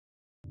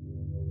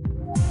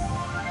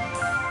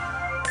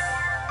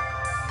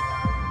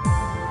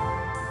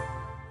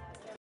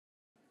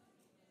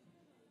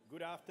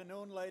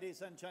afternoon,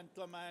 ladies and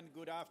gentlemen.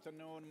 Good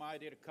afternoon, my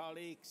dear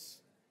colleagues.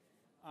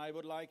 I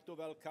would like to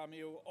welcome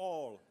you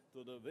all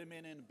to the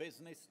Women in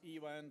Business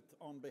event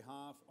on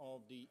behalf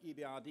of the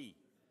EBRD.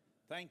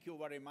 Thank you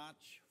very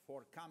much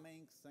for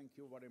coming. Thank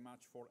you very much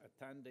for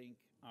attending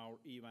our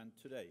event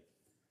today.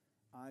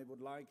 I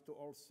would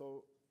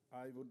also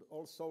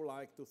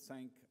like to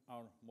thank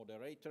our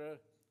moderator,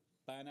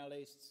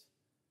 panelists,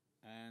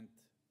 and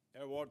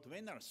award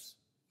winners,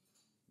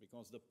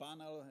 because the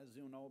panel, as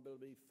you know, will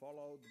be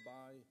followed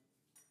by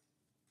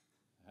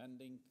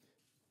handing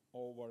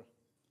over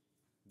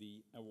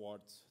the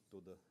awards to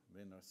the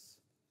winners.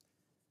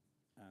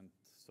 And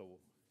so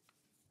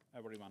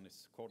everyone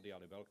is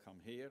cordially welcome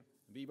here.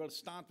 We will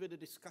start with a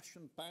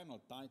discussion panel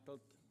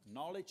titled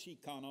Knowledge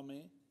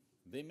Economy,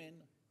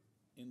 Women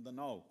in the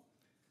Know,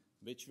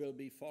 which will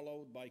be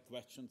followed by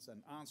questions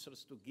and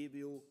answers to give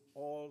you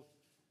all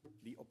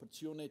the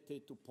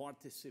opportunity to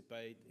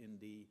participate in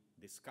the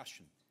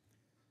discussion.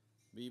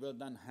 We will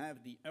then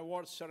have the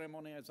award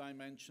ceremony, as I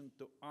mentioned,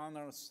 to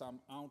honor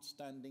some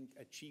outstanding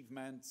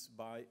achievements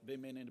by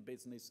women in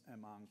business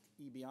among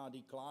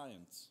EBRD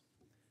clients.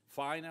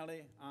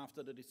 Finally,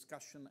 after the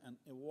discussion and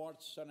award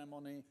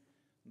ceremony,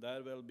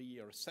 there will be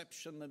a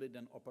reception with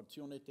an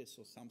opportunity,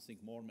 so something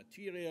more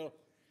material,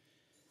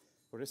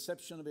 a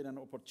reception with an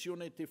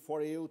opportunity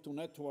for you to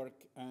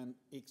network and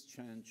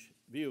exchange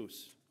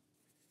views.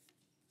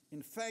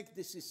 In fact,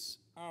 this is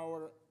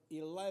our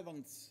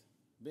 11th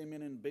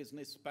Women in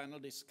Business panel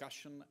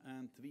discussion,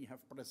 and we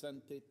have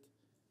presented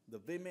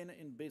the Women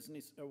in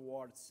Business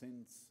Award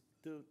since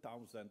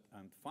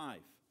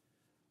 2005.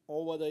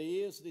 Over the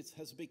years, this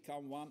has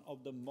become one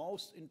of the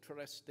most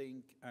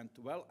interesting and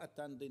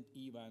well-attended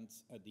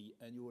events at the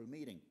annual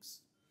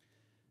meetings.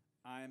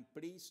 I am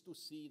pleased to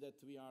see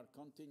that we are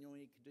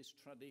continuing this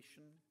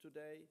tradition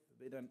today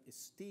with an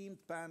esteemed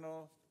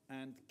panel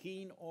and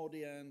keen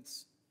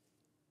audience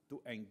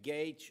to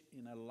engage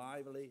in a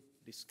lively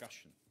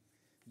discussion.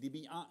 The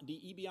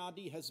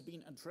EBRD has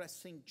been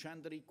addressing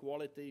gender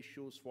equality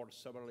issues for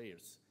several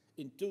years.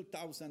 In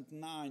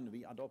 2009,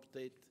 we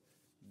adopted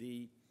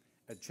the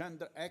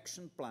Gender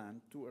Action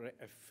Plan to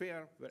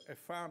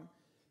reaffirm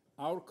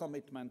our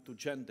commitment to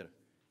gender.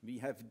 We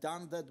have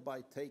done that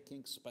by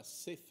taking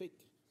specific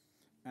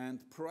and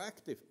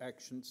proactive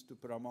actions to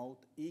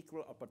promote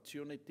equal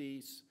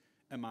opportunities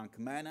among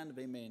men and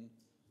women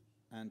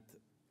and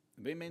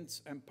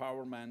women's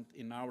empowerment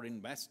in our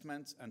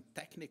investments and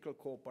technical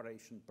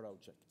cooperation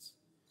projects.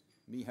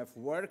 We have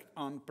worked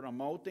on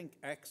promoting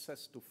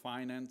access to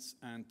finance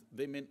and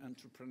women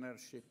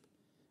entrepreneurship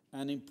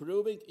and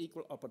improving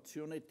equal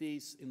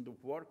opportunities in the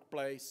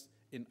workplace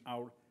in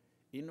our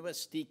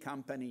investee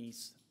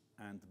companies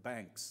and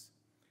banks.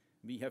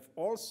 We have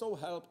also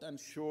helped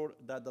ensure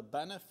that the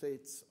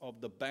benefits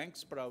of the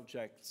bank's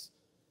projects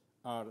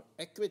are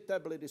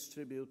equitably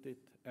distributed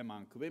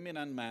among women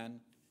and men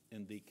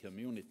in the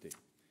community.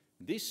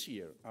 This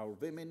year, our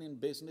Women in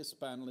Business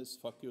panel is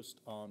focused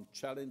on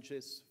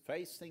challenges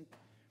facing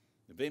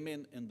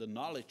women in the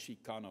knowledge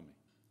economy.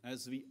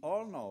 As we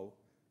all know,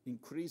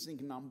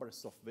 increasing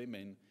numbers of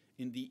women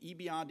in the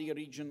EBRD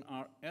region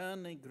are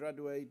earning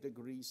graduate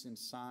degrees in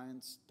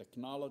science,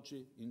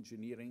 technology,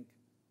 engineering,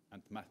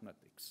 and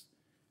mathematics.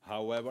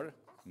 However,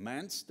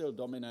 men still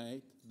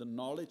dominate the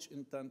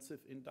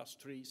knowledge-intensive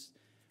industries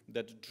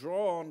that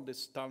draw on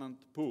this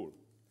talent pool.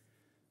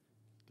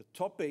 The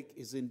topic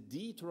is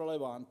indeed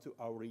relevant to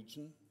our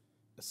region,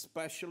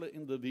 especially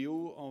in the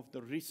view of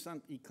the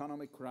recent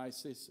economic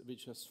crisis,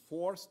 which has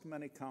forced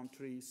many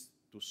countries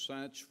to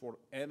search for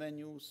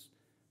avenues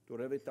to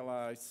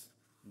revitalize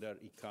their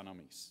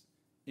economies.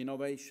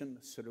 Innovation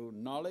through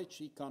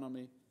knowledge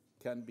economy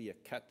can be a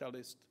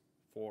catalyst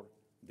for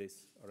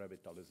this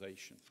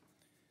revitalization.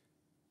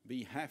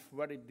 We have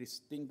very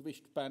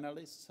distinguished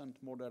panelists and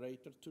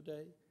moderators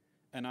today,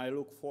 and I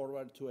look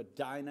forward to a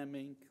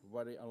dynamic,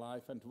 very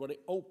alive, and very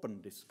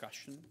open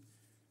discussion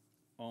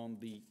on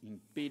the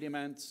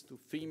impediments to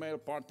female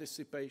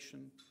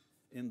participation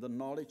in the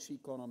knowledge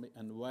economy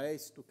and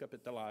ways to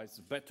capitalize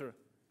better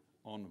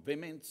on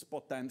women's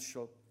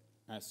potential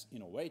as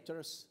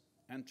innovators,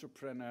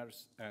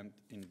 entrepreneurs, and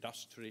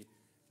industry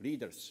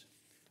leaders.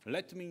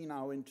 Let me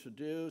now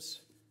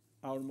introduce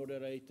our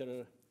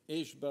moderator,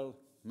 Isabel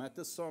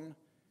Matheson.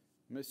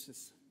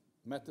 Mrs.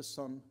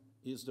 Matheson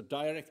is the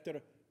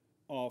Director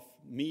of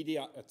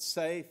Media at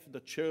Save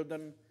the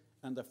Children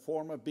and a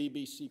former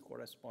BBC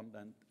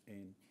correspondent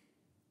in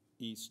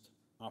East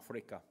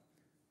Africa.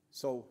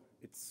 So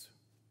it's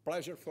a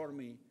pleasure for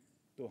me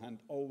to hand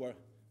over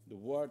the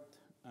word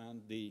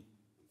and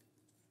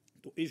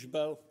to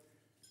Isabel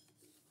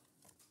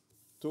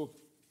to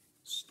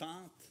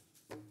start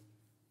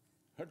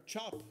her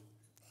job.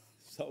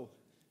 So,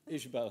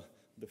 Isabel,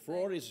 the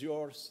floor is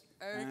yours.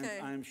 Okay.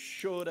 And I'm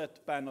sure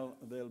that panel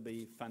will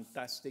be a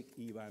fantastic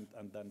event,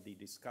 and then the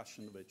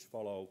discussion which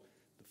follow,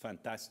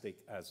 fantastic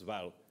as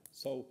well.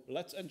 So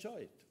let's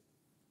enjoy it.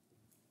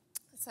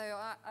 So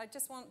I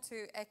just want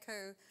to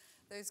echo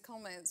those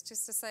comments,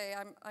 just to say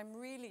I'm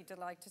really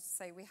delighted to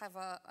say we have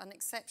an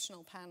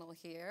exceptional panel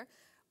here.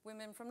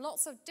 women from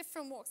lots of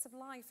different walks of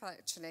life,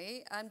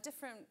 actually, and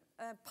different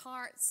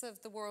parts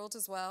of the world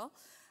as well.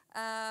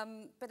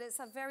 But it's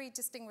a very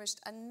distinguished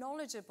and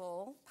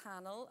knowledgeable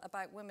panel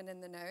about women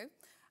in the know.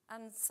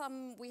 And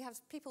we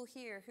have people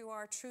here who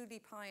are truly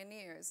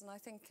pioneers, and I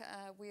think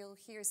we'll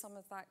hear some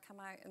of that come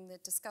out in the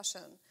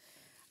discussion.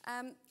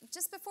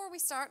 Just before we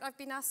start, I've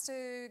been asked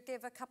to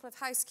give a couple of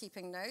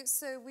housekeeping notes.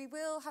 So we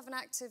will have an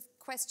active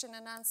question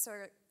and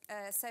answer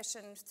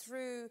session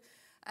through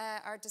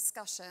our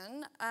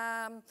discussion.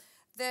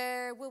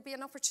 There will be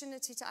an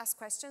opportunity to ask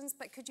questions,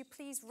 but could you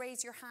please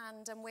raise your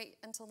hand and wait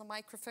until the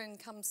microphone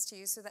comes to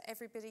you so that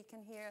everybody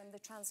can hear and the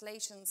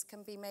translations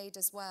can be made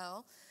as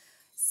well.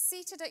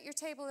 Seated at your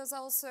table is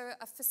also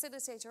a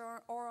facilitator,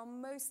 or on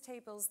most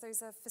tables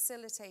there's a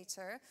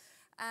facilitator,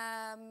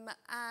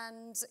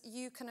 and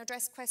you can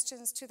address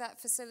questions to that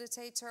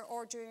facilitator,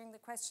 or during the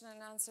question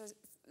and answer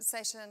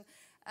session,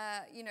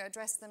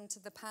 address them to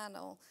the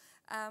panel.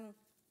 And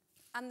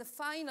the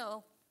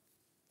final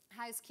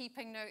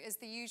housekeeping note is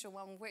the usual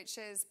one, which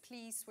is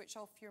please switch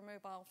off your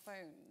mobile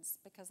phones,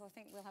 because I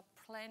think we'll have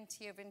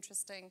plenty of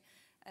interesting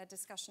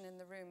discussion in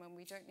the room and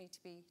we don't need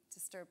to be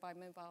disturbed by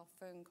mobile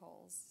phone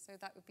calls. So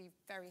that would be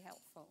very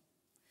helpful.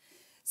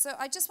 So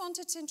I just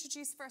wanted to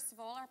introduce, first of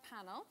all, our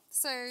panel.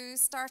 So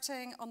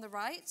starting on the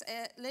right,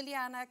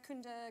 Liliana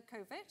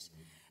Kundakovic.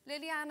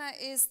 Liliana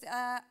is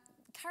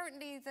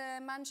currently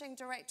the Managing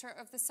Director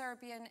of the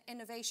Serbian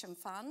Innovation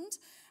Fund.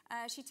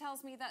 She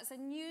tells me that's a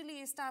newly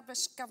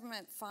established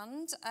government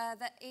fund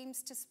that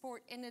aims to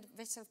support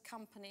innovative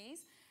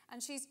companies.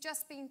 And she's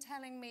just been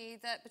telling me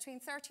that between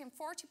 30 and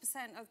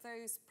 40% of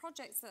those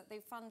projects that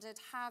they've funded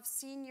have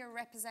senior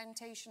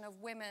representation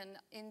of women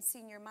in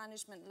senior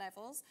management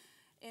levels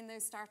in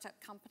those startup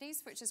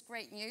companies, which is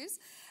great news.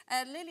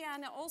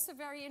 Liliana, also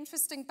very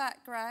interesting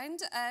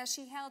background.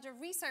 She held a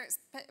research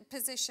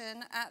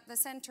position at the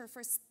Center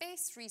for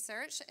Space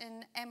Research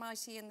in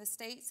MIT in the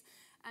States,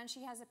 and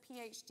she has a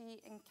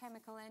PhD in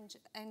chemical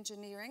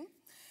engineering.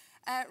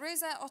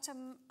 Rosa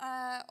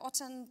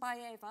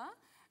Otunbayeva,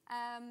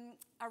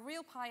 a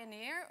real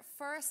pioneer,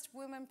 first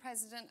woman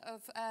president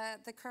of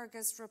the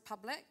Kyrgyz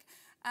Republic,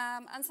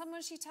 and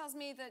someone, she tells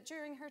me, that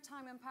during her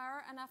time in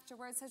power and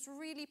afterwards has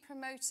really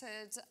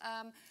promoted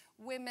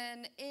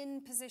women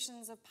in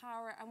positions of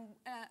power and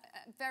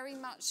very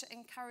much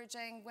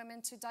encouraging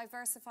women to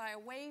diversify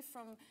away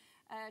from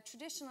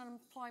traditional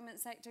employment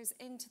sectors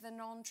into the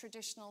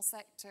non-traditional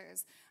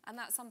sectors. And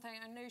that's something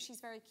I know she's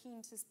very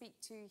keen to speak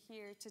to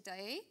here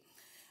today.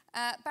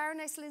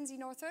 Baroness Lindsay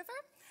Northover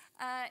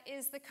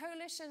is the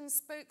coalition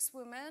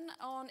spokeswoman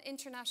on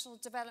international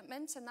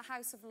development in the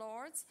House of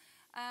Lords.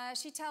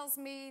 She tells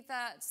me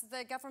that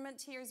the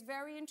government here is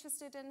very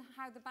interested in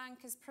how the bank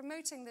is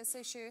promoting this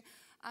issue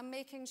and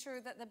making sure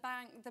that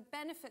the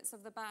benefits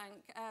of the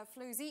bank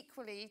flows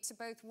equally to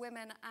both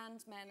women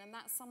and men, and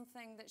that's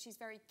something that she's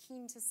very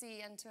keen to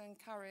see and to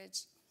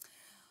encourage.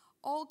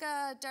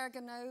 Olga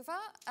Derganova,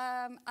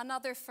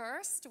 another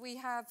first. We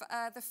have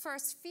the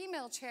first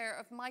female chair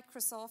of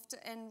Microsoft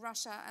in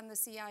Russia and the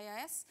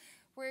CIS,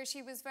 where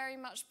she was very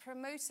much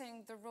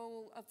promoting the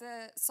role of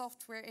the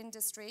software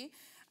industry.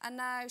 And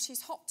now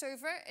she's hopped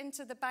over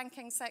into the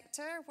banking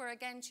sector, where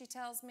again she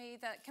tells me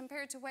that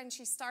compared to when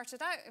she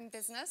started out in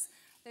business,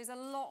 there's a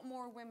lot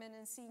more women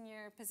in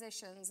senior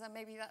positions, and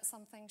maybe that's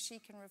something she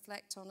can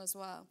reflect on as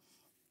well.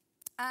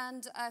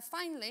 And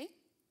finally,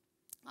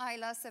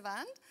 Ayla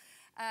Sevand,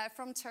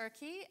 from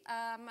Turkey,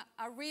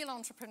 a real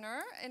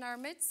entrepreneur in our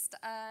midst,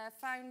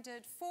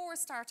 founded 4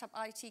 startup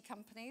IT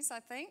companies, I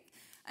think,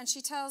 and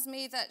she tells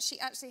me that she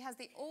actually has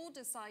the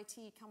oldest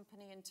IT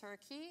company in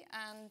Turkey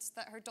and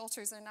that her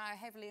daughters are now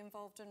heavily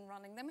involved in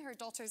running them, her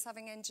daughters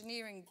having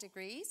engineering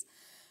degrees,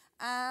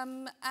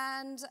 and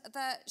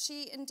that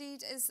she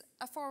indeed is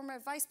a former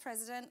vice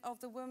president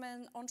of the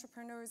Women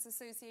Entrepreneurs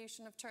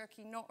Association of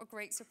Turkey. Not a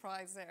great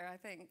surprise there, I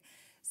think.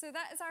 So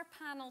that is our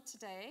panel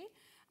today.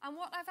 And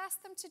what I've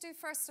asked them to do,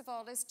 first of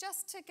all, is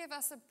just to give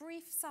us a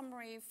brief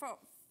summary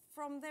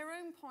from their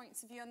own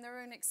points of view and their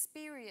own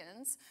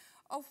experience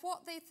of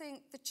what they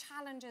think the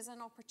challenges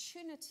and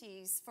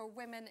opportunities for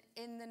women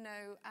in the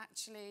know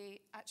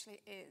actually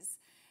is.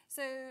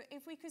 So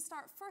if we could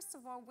start, first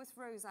of all, with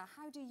Rosa.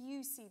 How do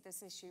you see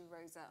this issue,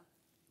 Rosa?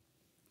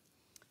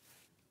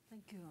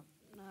 Thank you.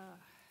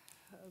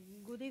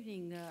 Good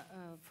evening,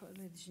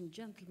 ladies and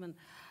gentlemen.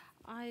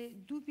 I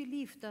do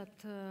believe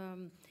that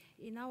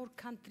in our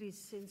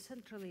countries in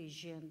Central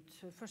Asia, and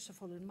first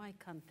of all in my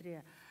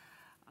country,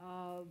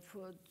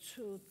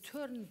 to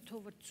turn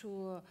over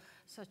to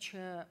such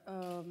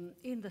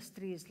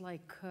industries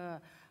like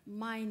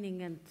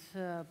mining and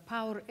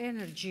power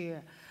energy,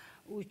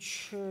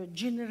 which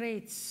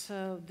generates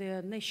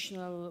the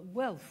national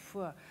wealth,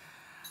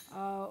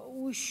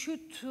 we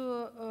should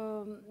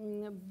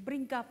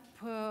bring up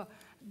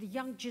the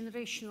young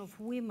generation of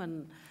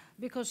women,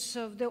 because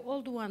the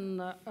old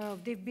one,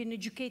 they've been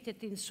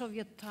educated in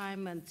Soviet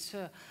time, and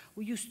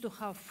we used to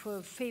have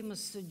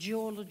famous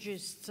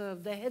geologists,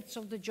 the heads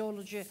of the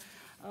geology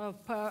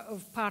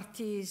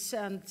parties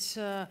and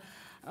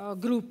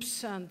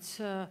groups, and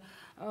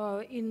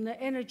in the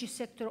energy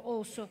sector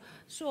also.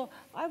 So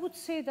I would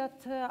say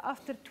that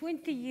after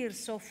 20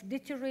 years of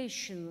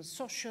deterioration,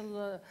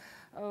 social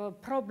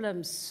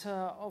problems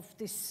of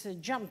this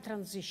jump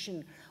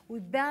transition, we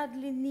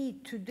badly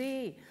need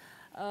today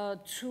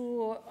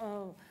to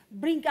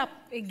bring up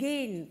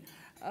again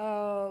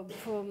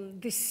from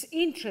this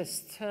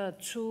interest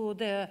to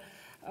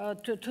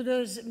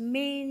those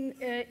main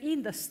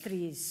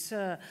industries.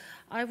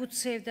 I would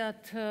say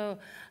that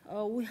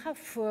we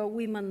have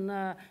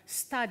women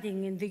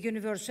studying in the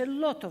university, a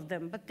lot of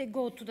them, but they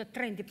go to the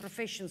trendy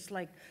professions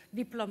like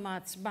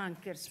diplomats,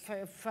 bankers,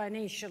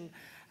 financial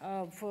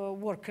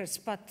workers.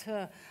 But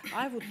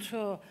I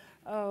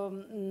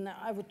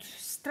would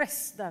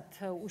stress that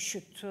we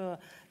should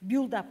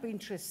build up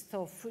interest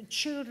of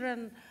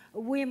children,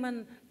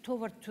 women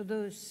toward to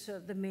those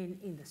the main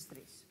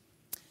industries.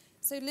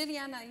 So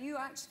Liliana, you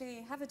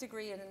actually have a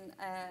degree in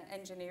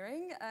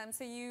engineering,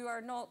 so you are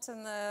not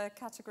in the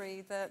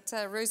category that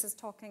Rose is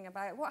talking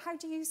about. How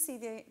do you see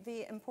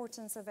the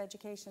importance of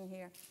education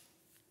here?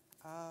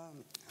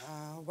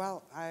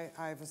 Well,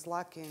 I was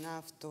lucky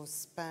enough to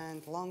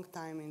spend a long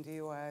time in the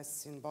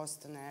US, in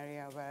Boston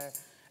area, where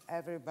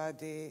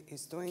everybody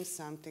is doing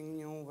something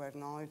new, where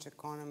knowledge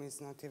economy is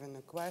not even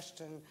a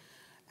question,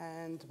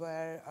 and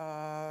where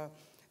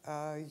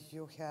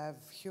you have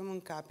human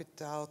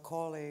capital,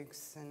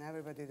 colleagues, and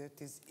everybody that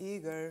is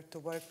eager to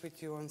work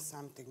with you on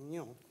something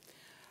new.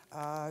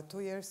 2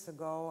 years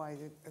ago, I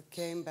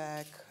came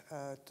back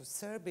to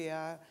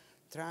Serbia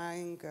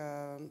trying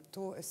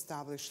to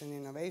establish an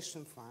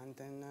innovation fund,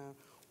 and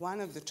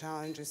one of the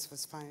challenges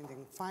was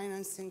finding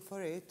financing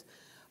for it,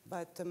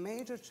 but the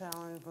major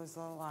challenge was a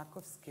lack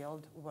of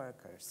skilled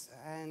workers.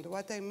 And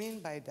what I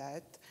mean by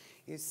that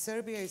is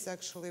Serbia is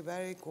actually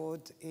very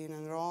good in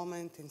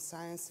enrollment in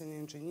science and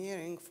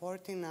engineering.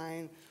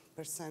 49%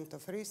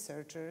 of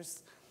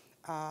researchers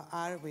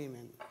are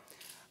women.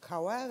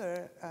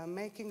 However,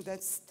 making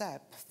that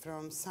step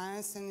from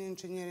science and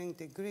engineering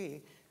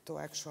degree to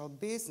actual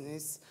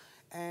business,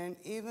 and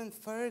even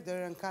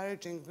further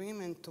encouraging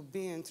women to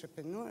be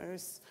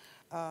entrepreneurs,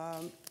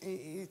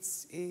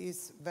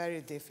 it's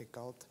very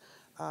difficult.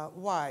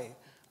 Why?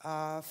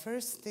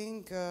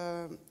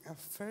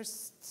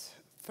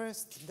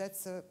 First,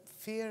 that's a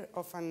fear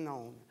of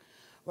unknown.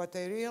 What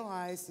I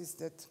realize is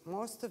that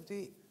most of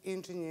the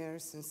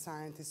engineers and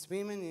scientists,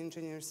 women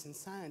engineers and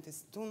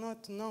scientists, do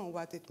not know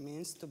what it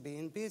means to be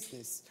in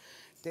business.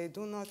 They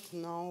do not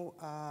know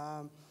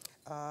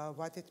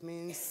what it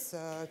means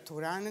to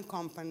run a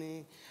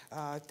company,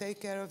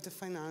 take care of the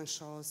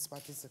financials,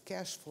 what is the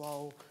cash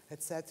flow,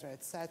 etc.,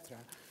 etc.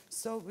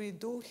 So we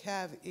do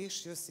have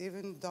issues,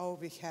 even though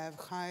we have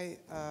high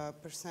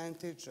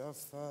percentage of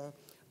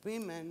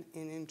women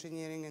in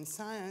engineering and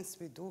science,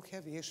 we do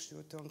have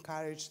issue to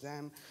encourage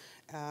them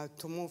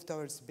to move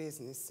towards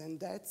business. And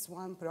that's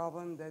one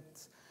problem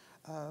that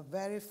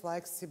very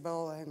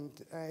flexible and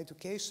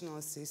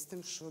educational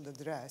system should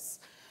address.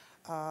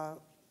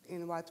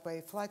 In what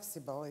way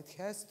flexible? It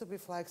has to be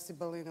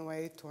flexible in a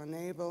way to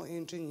enable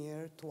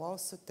engineer to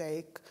also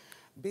take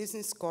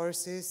business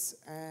courses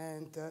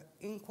and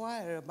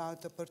inquire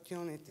about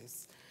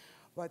opportunities.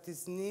 What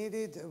is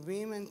needed,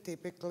 women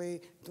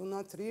typically do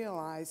not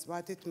realize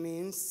what it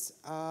means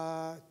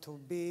to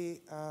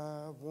be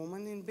a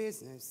woman in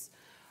business.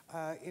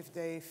 If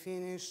they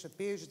finish a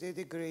PhD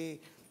degree,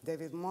 they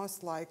will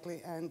most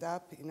likely end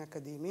up in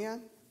academia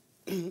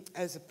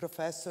as a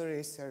professor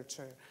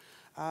researcher.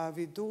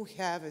 We do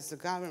have, as a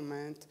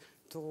government,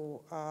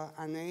 to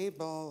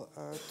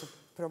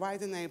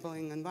provide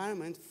enabling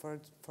environment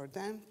for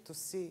them to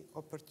see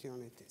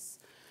opportunities.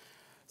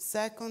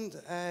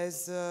 Second,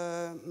 as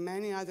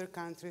many other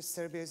countries,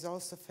 Serbia is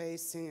also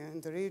facing,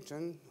 in the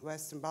region,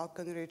 Western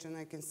Balkan region,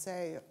 I can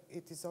say,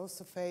 it is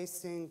also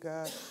facing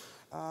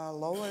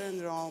lower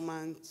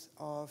enrollment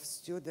of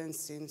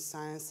students in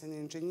science and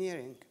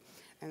engineering.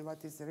 And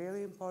what is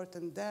really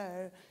important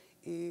there,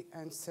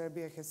 and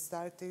Serbia has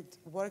started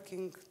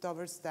working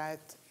towards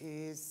that,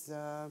 is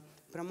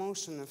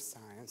promotion of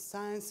science.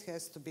 Science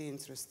has to be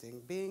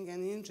interesting. Being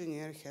an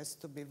engineer has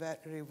to be very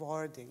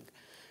rewarding.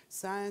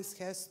 Science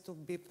has to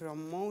be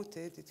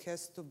promoted, it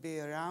has to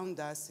be around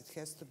us, it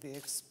has to be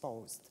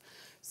exposed.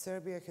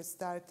 Serbia has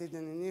started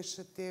an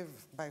initiative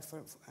by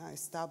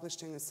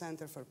establishing a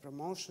Center for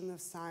Promotion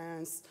of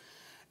Science,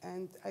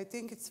 and I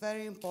think it's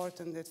very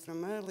important that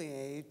from early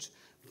age,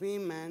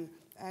 women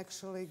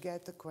actually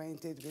get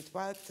acquainted with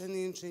what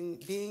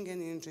being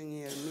an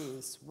engineer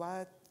means,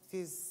 what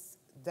is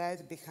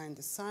that behind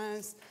the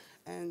science,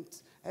 and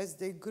as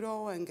they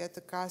grow and get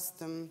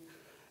accustomed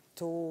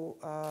to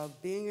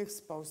being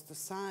exposed to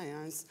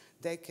science,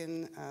 they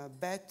can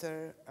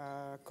better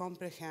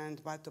comprehend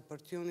what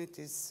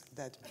opportunities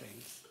that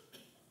brings.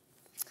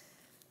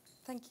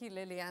 Thank you,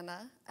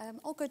 Liliana.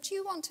 Olga, do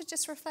you want to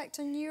just reflect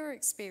on your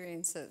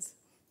experiences?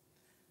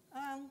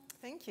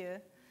 Thank you.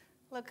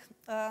 Look,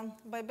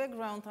 by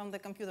background, I'm the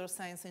computer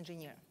science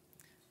engineer.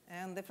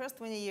 And the first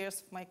 20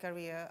 years of my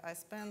career I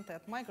spent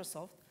at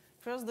Microsoft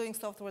first doing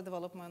software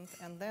development,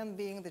 and then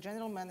being the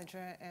general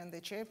manager and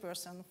the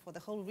chairperson for the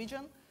whole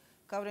region,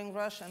 covering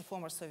Russia and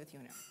former Soviet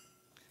Union.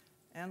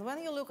 And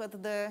when you look at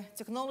the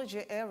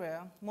technology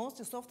area,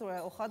 mostly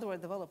software or hardware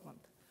development,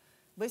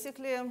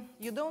 basically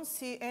you don't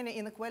see any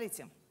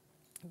inequality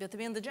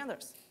between the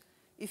genders.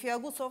 If you're a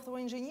good software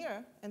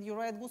engineer and you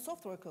write good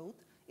software code,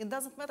 it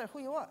doesn't matter who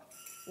you are,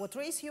 what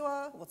race you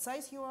are, what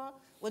size you are,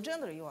 what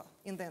gender you are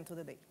in the end of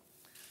the day.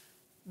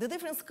 The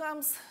difference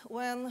comes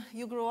when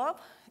you grow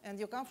up and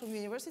you come from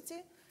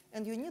university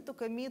and you need to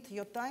commit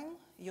your time,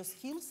 your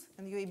skills,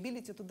 and your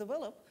ability to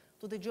develop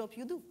to the job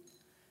you do.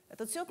 At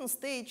a certain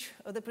stage,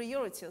 the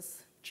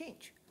priorities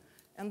change.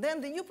 And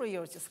then the new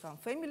priorities come,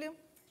 family,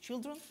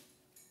 children,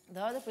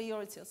 the other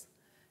priorities.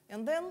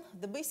 And then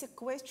the basic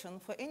question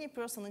for any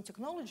person in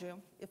technology,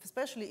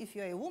 especially if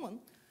you are a woman,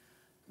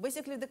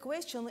 basically the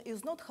question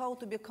is not how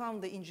to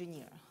become the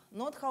engineer,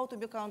 not how to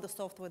become the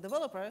software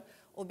developer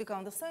or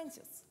become the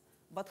scientist,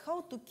 but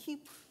how to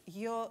keep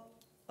your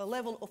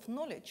level of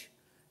knowledge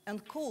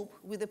and cope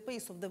with the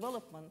pace of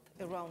development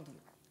around you.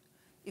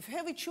 If you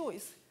have a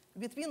choice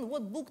between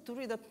what book to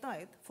read at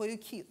night for your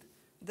kid,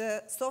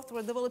 the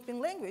software developing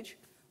language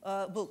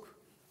book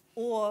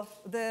or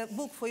the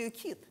book for your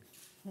kid,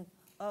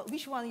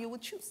 which one you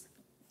would choose?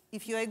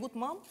 If you're a good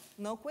mom,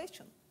 no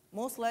question.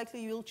 Most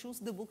likely you will choose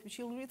the book which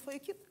you'll read for your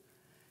kid.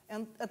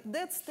 And at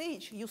that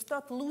stage, you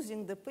start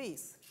losing the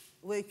pace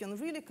where you can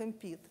really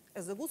compete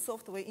as a good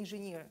software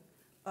engineer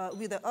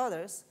with the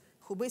others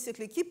who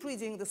basically keep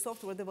reading the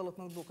software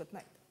development book at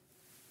night.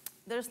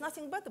 There's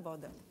nothing bad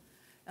about that.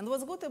 And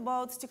what's good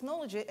about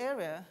technology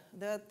area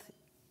that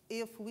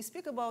if we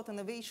speak about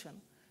innovation,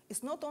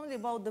 it's not only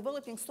about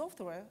developing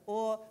software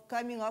or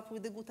coming up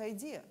with a good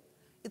idea.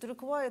 It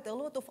required a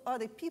lot of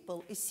other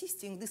people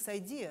assisting this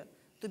idea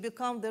to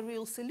become the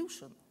real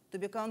solution, to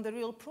become the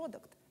real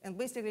product, and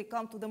basically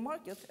come to the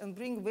market and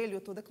bring value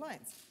to the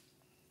clients.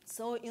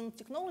 So in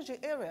technology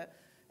area,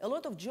 a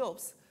lot of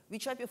jobs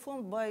which are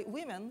performed by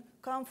women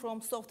come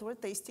from software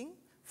testing,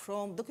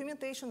 from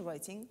documentation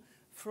writing,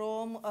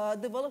 from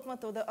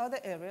development of the other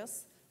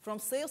areas, from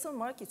sales and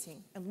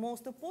marketing, and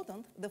most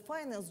important, the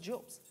finance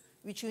jobs,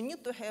 which you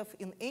need to have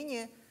in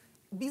any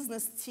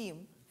business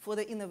team for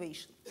the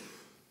innovation.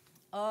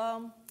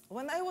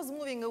 When I was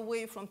moving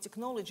away from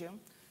technology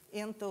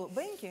into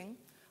banking,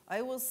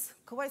 I was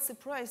quite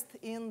surprised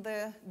in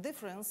the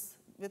difference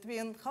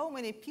between how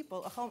many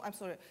people,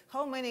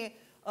 how many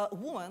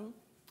women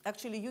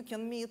actually you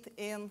can meet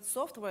in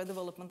software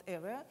development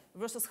area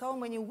versus how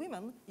many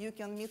women you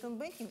can meet in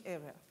banking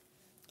area.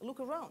 Look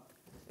around.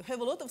 You have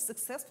a lot of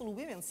successful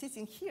women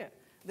sitting here.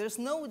 There's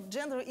no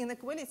gender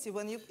inequality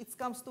when it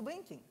comes to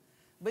banking.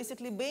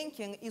 Basically,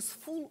 banking is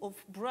full of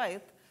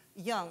bright,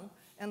 young,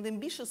 and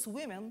ambitious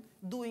women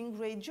doing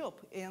great job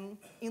in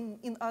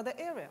other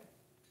area.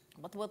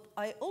 But what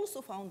I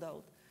also found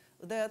out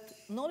that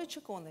knowledge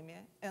economy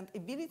and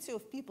ability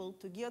of people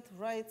to get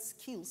right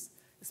skills,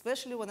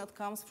 especially when it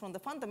comes from the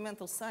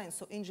fundamental science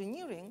or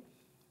engineering,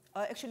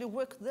 actually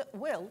work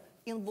well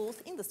in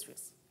both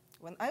industries.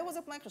 When I was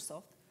at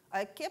Microsoft,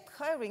 I kept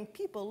hiring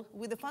people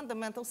with a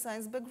fundamental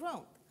science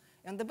background.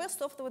 And the best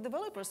software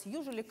developers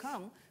usually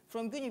come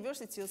from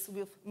universities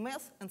with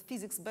math and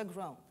physics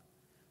background.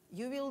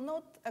 You will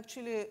not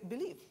actually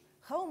believe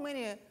how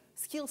many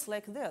skills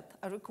like that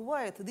are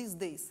required these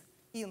days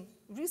in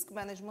risk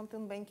management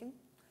in banking,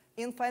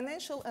 in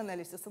financial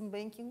analysis in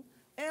banking,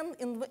 and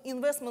in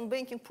investment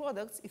banking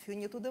products if you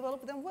need to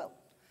develop them well.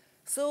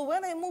 So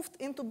when I moved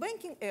into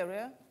banking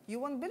area, you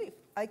won't believe,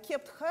 I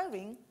kept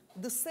hiring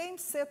the same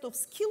set of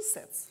skill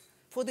sets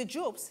for the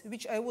jobs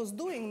which I was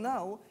doing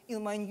now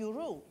in my new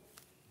role.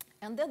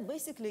 And that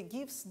basically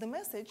gives the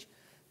message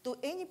to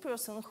any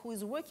person who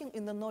is working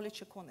in the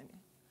knowledge economy,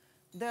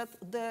 that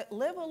the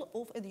level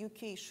of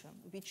education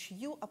which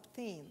you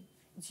obtain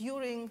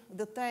during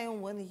the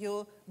time when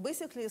you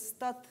basically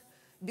start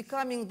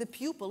becoming the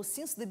pupil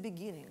since the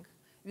beginning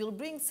will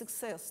bring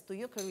success to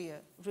your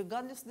career,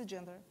 regardless of the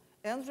gender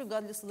and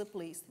regardless of the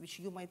place which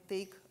you might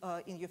take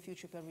in your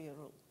future career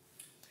role.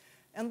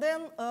 And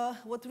then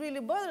what really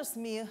bothers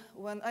me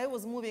when I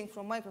was moving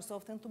from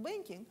Microsoft into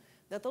banking,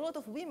 that a lot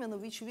of women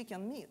which we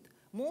can meet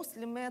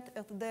mostly met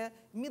at the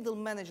middle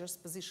manager's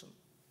position.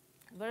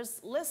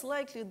 There's less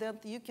likely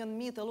that you can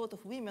meet a lot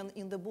of women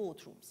in the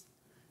boardrooms.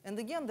 And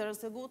again,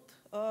 there's a good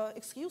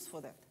excuse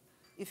for that.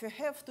 If you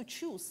have to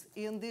choose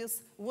in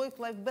this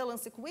work-life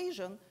balance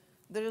equation,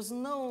 there is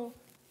no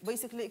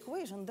basically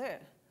equation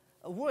there.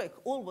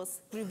 Work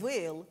always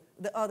prevails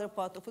the other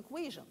part of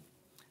equation.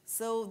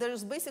 So there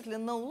is basically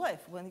no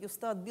life when you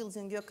start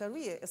building your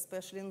career,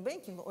 especially in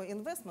banking or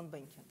investment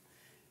banking.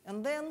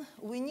 And then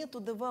we need to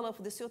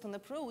develop the certain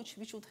approach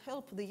which would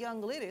help the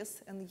young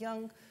ladies and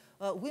young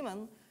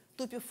women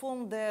to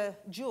perform their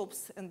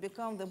jobs and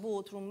become the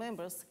boardroom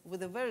members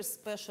with a very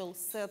special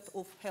set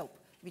of help,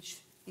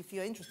 which if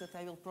you're interested,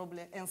 I will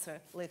probably answer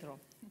later on.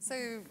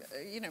 So,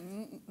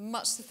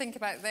 much to think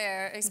about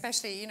there,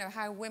 especially,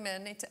 how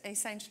women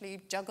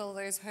essentially juggle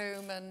those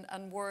home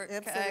and work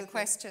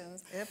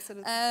questions.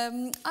 Absolutely.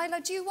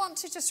 Ayla, do you want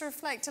to just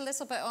reflect a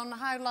little bit on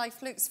how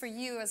life looks for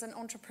you as an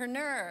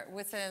entrepreneur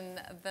within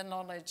the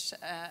knowledge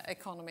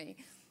economy?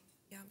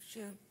 Yeah,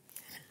 sure.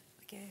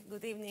 Okay,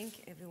 good evening,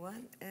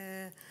 everyone.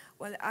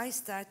 Well, I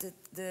started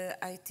the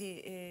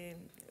IT,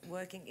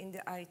 working in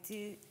the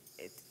IT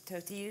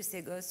 30 years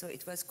ago, so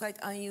it was quite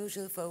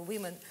unusual for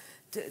women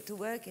to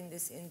work in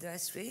this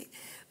industry.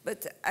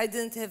 But I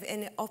didn't have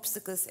any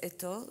obstacles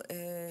at all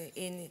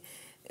in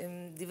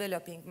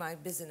developing my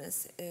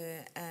business,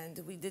 and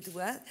we did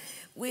well.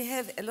 We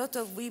have a lot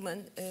of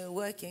women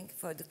working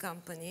for the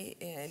company,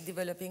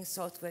 developing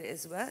software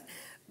as well.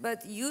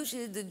 But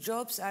usually the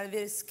jobs are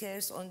very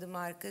scarce on the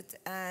market,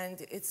 and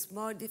it's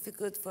more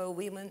difficult for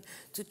women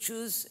to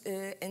choose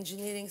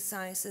engineering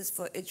sciences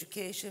for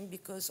education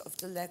because of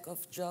the lack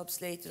of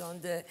jobs later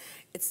on.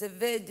 It's a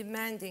very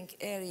demanding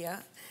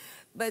area.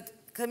 But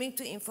coming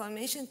to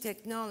information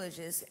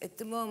technologies, at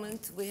the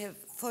moment we have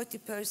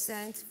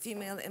 40%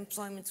 female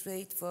employment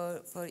rate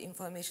for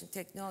information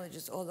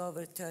technologies all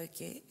over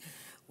Turkey,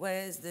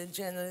 whereas the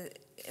general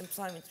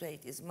employment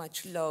rate is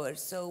much lower.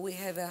 So we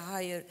have a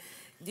higher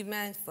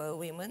demand for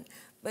women,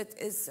 but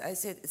as I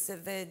said, it's a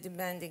very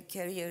demanding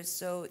career,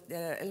 so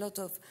there are a lot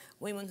of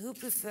women who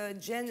prefer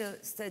general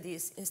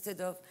studies instead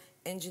of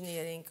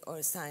engineering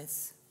or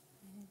science.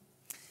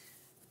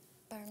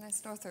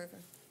 Baroness Northover.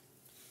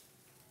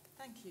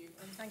 Thank you,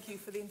 and thank you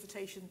for the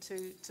invitation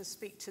to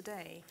speak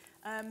today.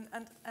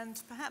 And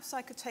perhaps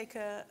I could take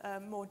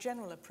a more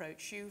general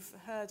approach. You've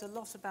heard a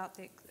lot about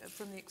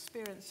from the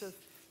experience of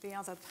the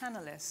other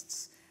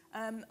panelists.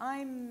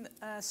 I'm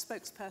a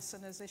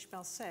spokesperson, as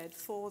Ishbel said,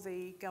 for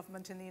the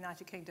government in the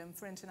United Kingdom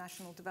for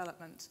international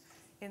development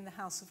in the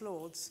House of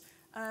Lords.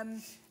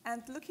 And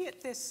looking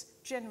at this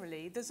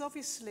generally, there's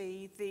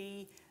obviously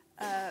the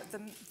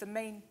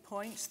main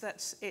point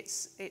that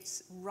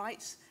it's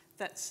right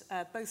that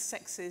both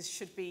sexes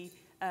should be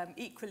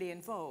equally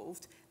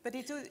involved, but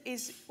it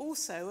is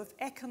also of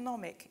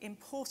economic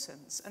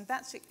importance, and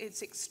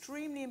it's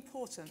extremely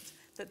important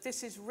that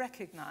this is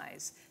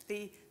recognised,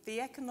 the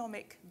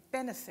economic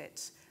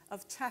benefit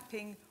of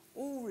tapping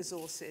all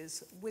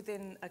resources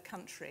within a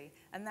country,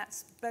 and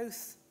that's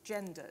both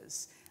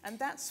genders. And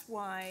that's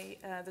why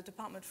the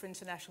Department for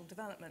International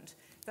Development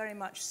very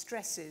much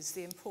stresses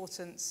the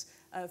importance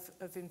of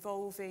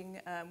involving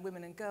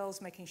women and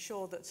girls, making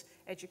sure that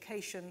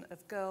education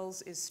of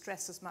girls is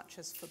stressed as much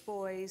as for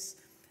boys,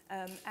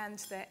 and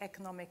their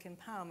economic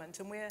empowerment.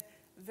 And we're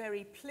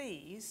very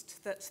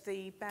pleased that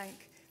the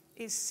bank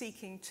is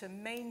seeking to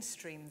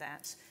mainstream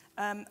that.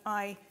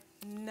 I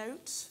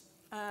note,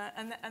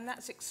 and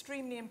that's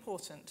extremely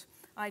important,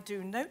 I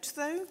do note,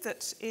 though,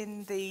 that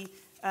in the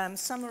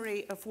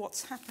summary of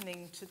what's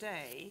happening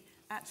today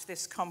at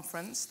this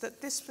conference,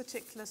 that this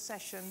particular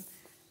session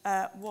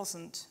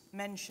wasn't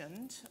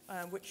mentioned,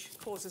 which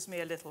causes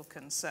me a little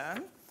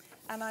concern.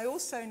 And I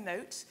also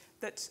note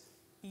that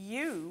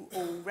you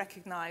all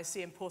recognise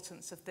the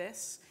importance of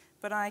this,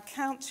 but I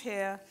count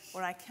here,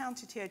 or I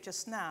counted here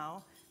just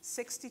now,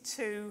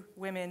 62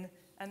 women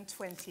and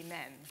 20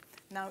 men.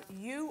 Now,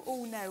 you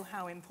all know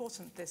how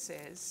important this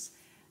is.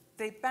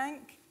 The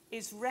bank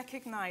is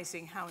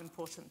recognising how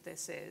important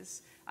this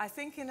is. I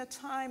think in a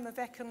time of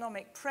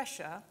economic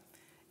pressure,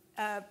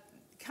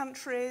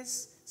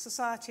 countries,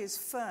 societies,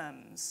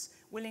 firms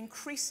will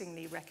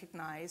increasingly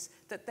recognise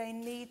that they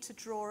need to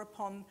draw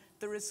upon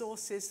the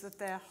resources of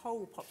their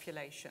whole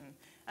population.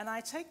 And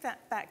I take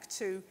that back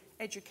to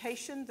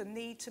education, the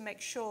need to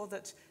make sure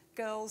that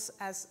girls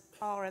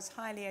are as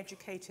highly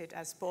educated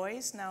as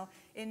boys. Now,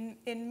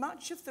 in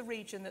much of the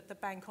region that the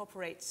bank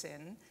operates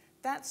in,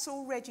 that's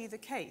already the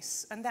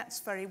case, and that's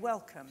very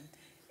welcome.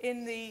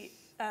 In the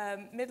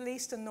Middle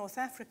East and North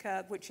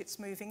Africa, which it's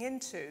moving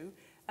into,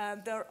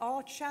 there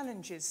are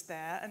challenges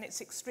there, and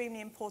it's extremely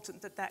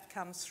important that that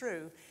comes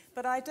through.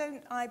 But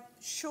I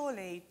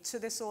surely, to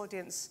this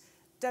audience,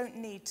 don't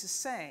need to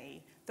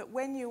say that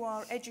when you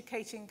are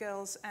educating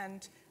girls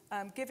and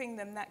giving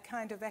them that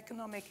kind of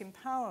economic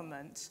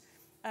empowerment,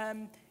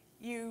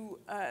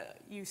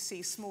 you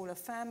see smaller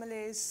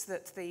families,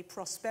 that the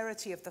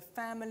prosperity of the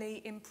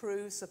family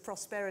improves, the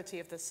prosperity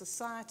of the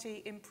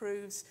society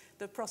improves,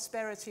 the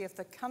prosperity of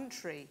the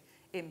country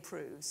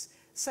improves.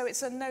 So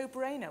it's a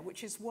no-brainer,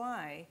 which is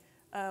why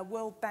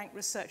World Bank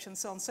research and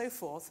so on and so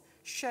forth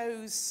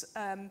shows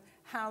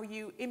how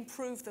you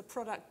improve the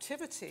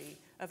productivity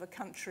of a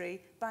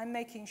country by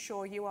making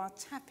sure you are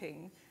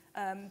tapping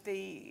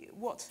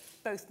what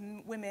both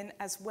women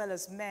as well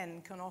as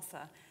men can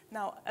offer.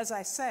 Now, as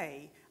I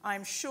say,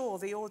 I'm sure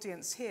the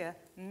audience here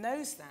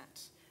knows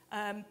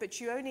that,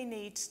 but you only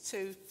need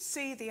to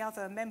see the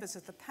other members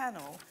of the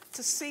panel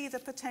to see the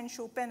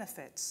potential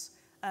benefits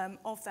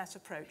of that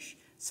approach.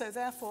 So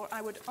therefore,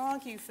 I would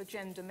argue for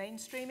gender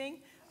mainstreaming.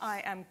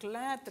 I am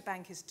glad the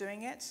bank is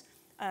doing it.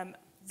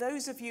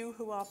 those of you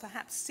who are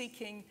perhaps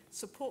seeking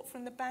support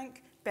from the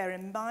bank, bear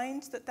in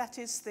mind that that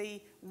is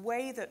the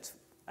way that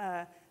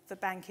the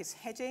bank is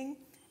heading,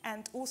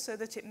 and also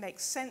that it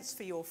makes sense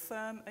for your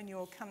firm and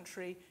your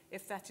country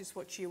if that is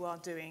what you are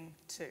doing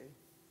too.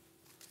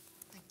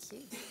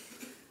 Thank you.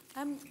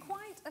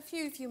 Quite a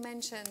few of you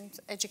mentioned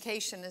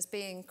education as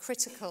being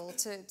critical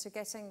to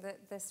getting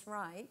this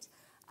right.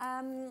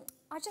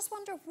 I just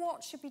wonder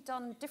what should be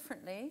done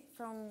differently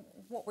from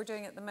what we're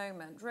doing at the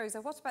moment.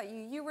 Rosa, what about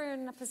you? You were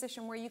in a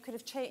position where you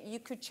could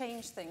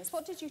change things.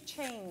 What did you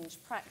change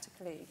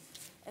practically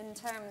in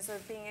terms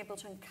of being able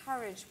to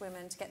encourage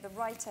women to get the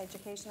right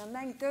education and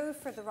then go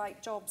for the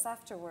right jobs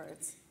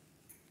afterwards?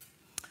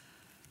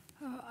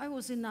 I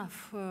was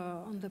enough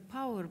on the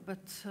power,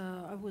 but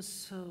I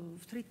was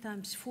 3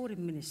 times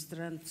foreign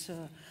minister and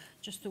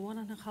just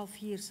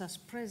 1.5 years as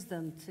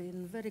president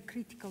in very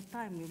critical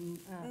time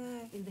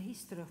in the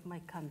history of my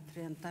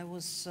country. And I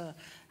was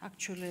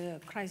actually a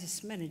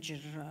crisis manager.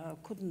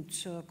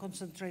 Couldn't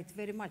concentrate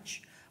very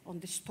much on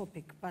this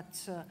topic, but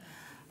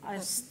I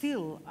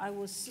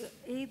was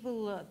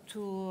able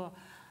to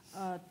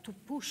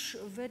push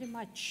very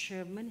much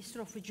Minister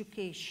of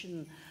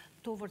Education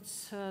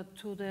towards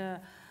to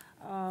the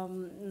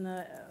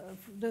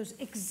those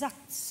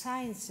exact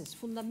sciences,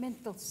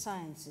 fundamental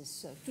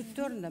sciences, to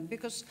turn them,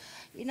 because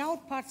in our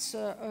parts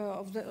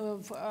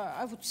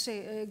I would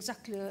say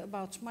exactly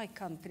about my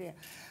country,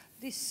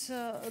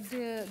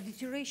 the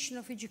deterioration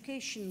of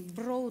education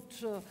brought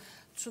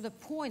to the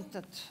point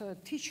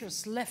that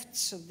teachers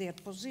left their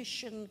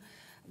position.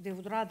 They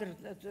would rather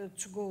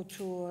to go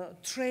to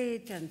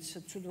trade and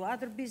to do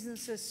other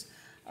businesses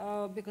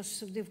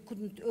because they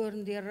couldn't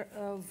earn their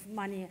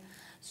money.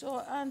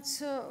 So,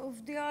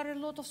 there are a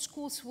lot of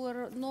schools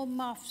where no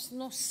maths,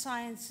 no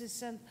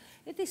sciences, and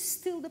it is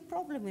still the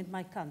problem in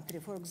my country,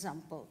 for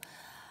example.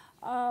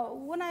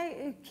 When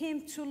I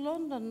came to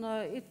London,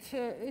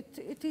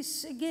 it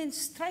is again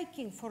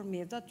striking for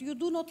me that you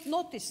do not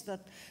notice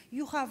that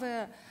you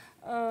have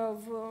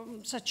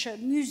such a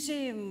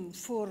museum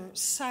for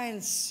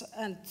science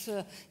and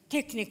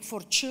technique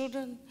for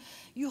children.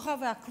 You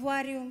have an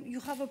aquarium, you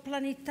have a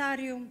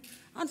planetarium.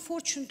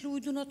 Unfortunately, we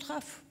do not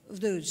have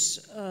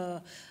those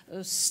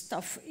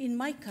stuff in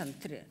my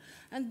country.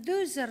 And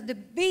those are the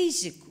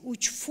basic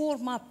which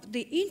form up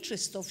the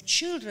interest of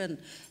children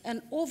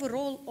and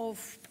overall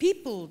of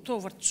people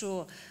towards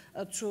to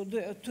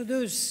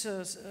those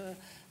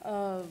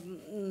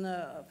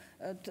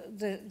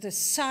the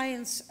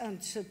science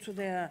and to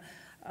the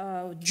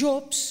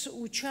jobs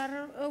which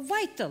are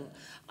vital.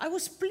 I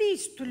was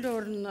pleased to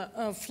learn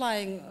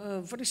flying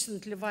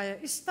recently via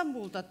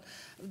Istanbul that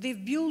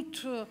they've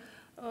built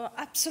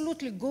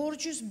absolutely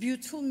gorgeous,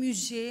 beautiful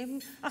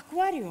museum,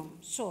 aquarium.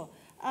 So,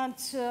 and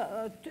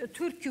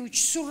Turkey, which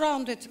is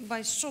surrounded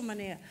by so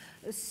many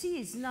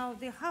seas, now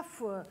they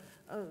have a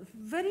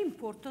very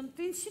important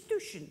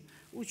institution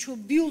which will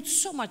build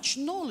so much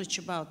knowledge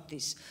about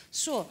this.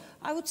 So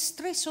I would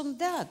stress on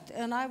that,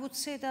 and I would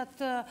say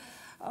that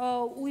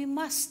we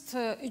must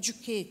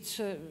educate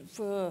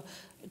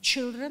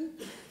children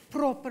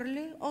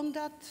properly on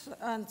that,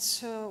 and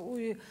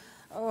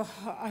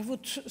I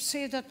would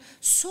say that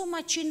so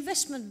much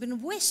investment been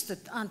wasted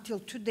until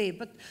today,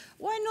 but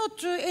why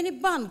not any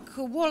bank,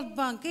 World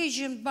Bank,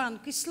 Asian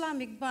Bank,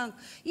 Islamic Bank,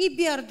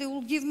 EBRD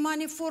will give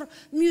money for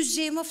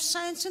Museum of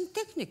Science and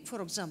Technique,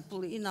 for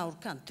example, in our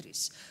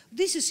countries.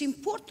 This is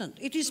important.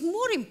 It is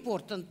more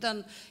important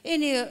than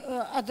any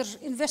other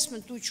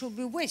investment which will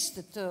be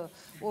wasted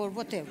or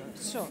whatever.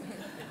 So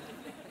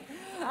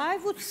I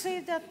would say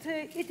that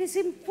it is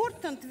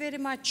important very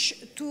much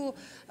for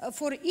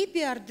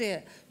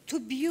EBRD to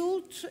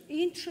build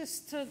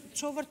interest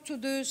toward to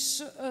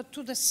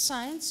the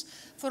science.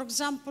 For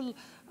example,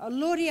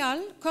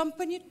 L'Oreal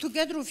company,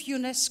 together with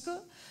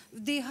UNESCO,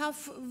 they have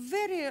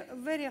very,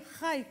 very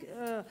high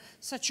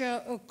such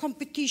a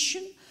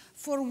competition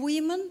for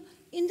women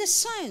in the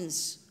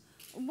science.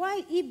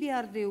 Why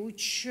EBRD,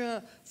 which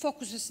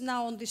focuses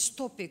now on this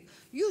topic,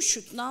 you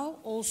should now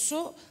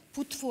also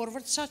put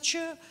forward such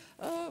a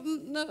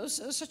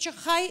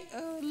high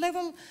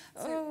level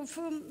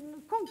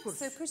concourse.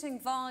 So putting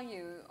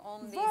value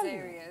on these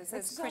areas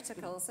is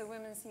critical, so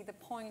women see the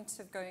point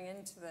of going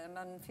into them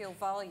and feel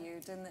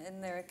valued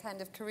in their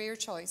kind of career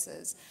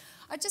choices.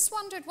 I just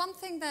wondered, one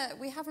thing that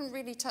we haven't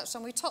really touched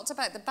on, we talked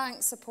about the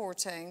bank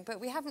supporting, but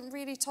we haven't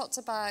really talked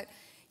about,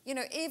 you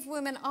know, if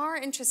women are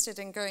interested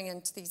in going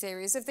into these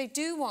areas, if they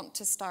do want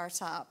to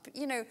start up,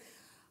 you know,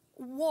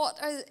 what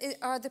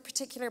are the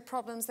particular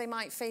problems they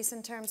might face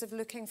in terms of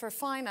looking for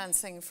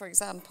financing, for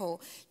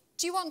example?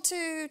 Do you want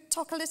to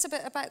talk a little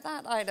bit about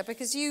that, Ida?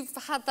 Because you've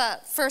had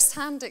that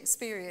first-hand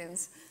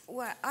experience.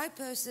 Well, I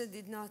personally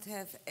did not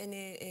have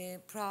any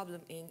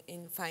problem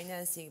in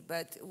financing,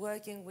 but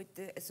working with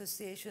the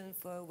Association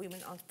for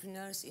Women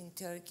Entrepreneurs in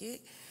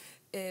Turkey,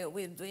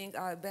 we're doing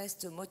our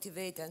best to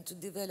motivate and to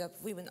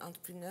develop women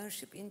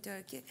entrepreneurship in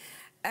Turkey.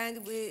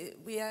 And we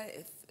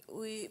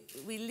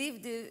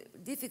live the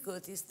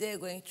difficulties they're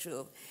going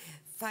through.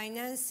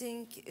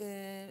 Financing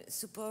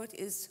support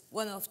is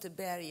one of the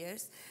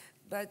barriers,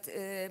 But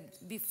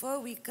before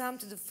we come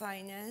to the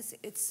finance,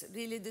 it's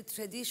really the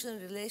traditional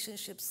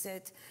relationship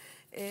set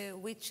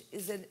which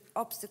is an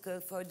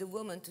obstacle for the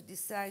woman to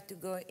decide to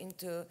go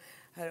into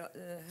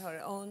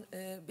her own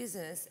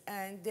business.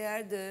 And they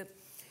are the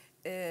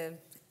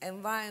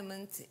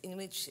environment in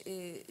which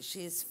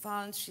she is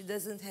found. She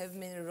doesn't have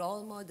many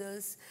role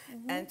models,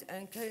 and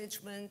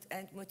encouragement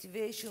and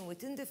motivation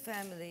within the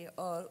family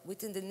or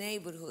within the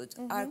neighborhood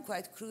are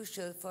quite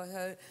crucial for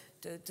her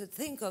to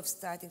think of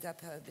starting up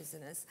her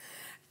business.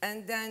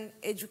 And then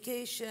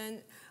education,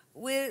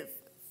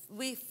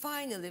 we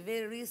finally,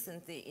 very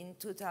recently, in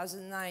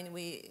 2009,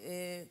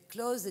 we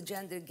closed the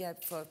gender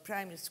gap for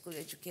primary school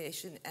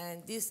education,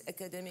 and this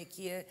academic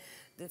year,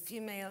 the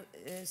female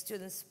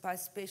students'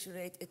 participation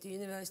rate at the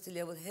university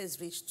level has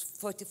reached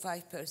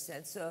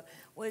 45%. So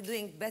we're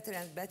doing better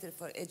and better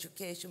for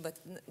education, but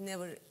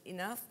never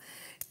enough.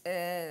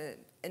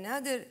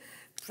 Another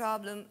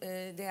problem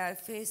they are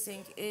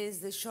facing is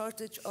the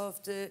shortage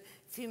of the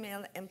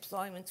female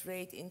employment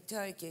rate in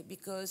Turkey,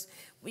 because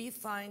we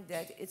find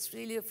that it's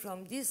really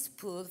from this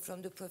pool,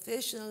 from the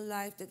professional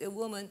life, that a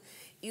woman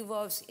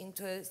evolves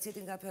into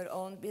setting up her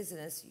own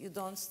business. You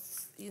don't,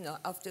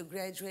 after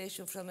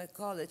graduation from a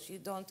college, you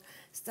don't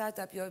start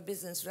up your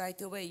business right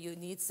away. You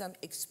need some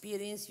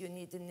experience, you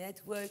need a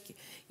network,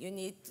 you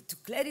need to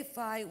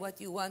clarify what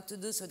you want to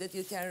do so that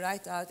you can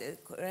write out a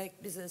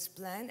correct business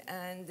plan.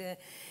 And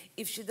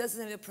if she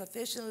doesn't have a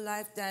professional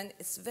life, then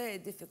it's very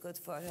difficult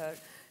for her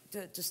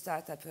to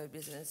start up her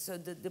business. So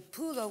the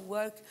pool of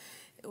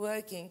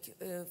working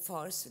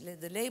force,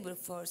 the labor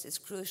force, is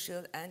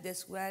crucial, and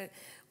that's where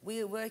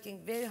we're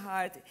working very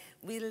hard.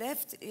 We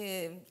left,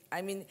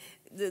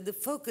 the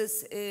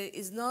focus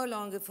is no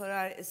longer for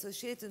our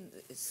association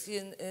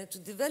to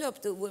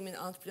develop the women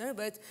entrepreneur,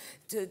 but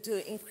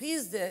to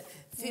increase the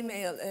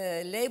female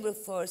labor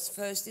force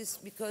first, is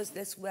because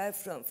that's where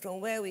from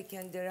where we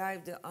can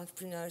derive the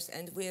entrepreneurs,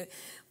 and we're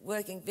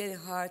working very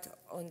hard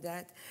on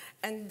that.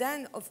 And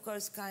then, of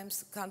course,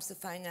 comes the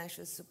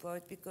financial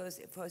support, because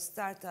for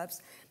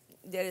startups,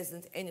 there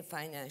isn't any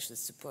financial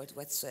support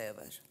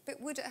whatsoever. But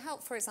would it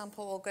help, for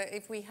example, Olga,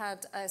 if we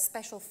had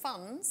special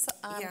funds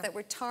that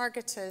were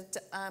targeted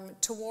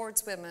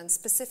towards women,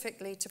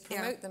 specifically to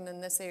promote them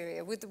in this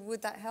area?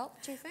 Would that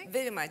help, do you think?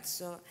 Very much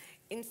so.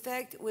 In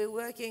fact, we're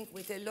working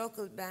with a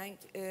local bank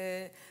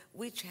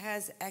which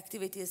has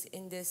activities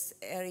in this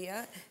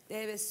area.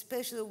 They have a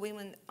special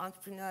women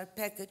entrepreneur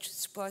package,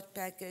 support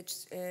package,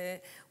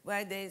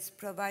 where they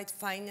provide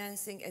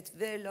financing at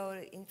very low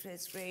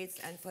interest rates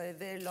and for a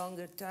very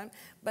longer term,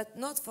 but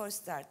not for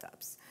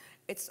startups.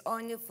 It's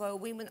only for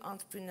women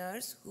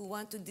entrepreneurs who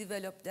want to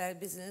develop their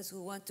business,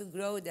 who want to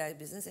grow their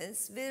business. And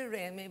it's very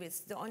rare, maybe it's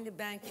the only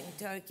bank in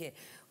Turkey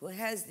who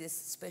has this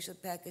special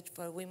package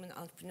for women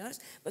entrepreneurs.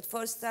 But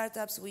for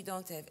startups, we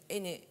don't have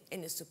any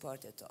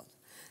support at all.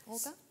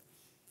 Olga?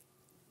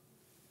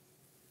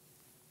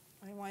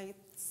 I might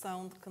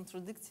sound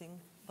contradicting,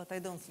 but I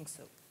don't think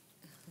so.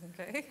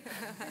 Okay.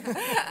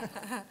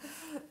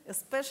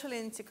 Especially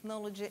in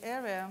technology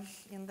area,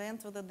 in the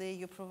end of the day,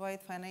 you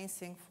provide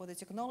financing for the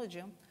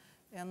technology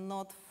and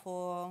not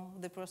for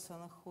the person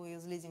who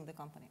is leading the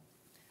company.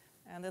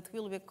 And it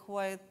will be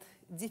quite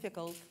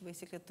difficult,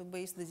 basically, to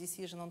base the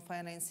decision on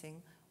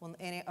financing on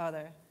any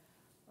other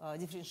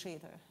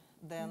differentiator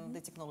than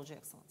the technology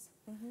excellence.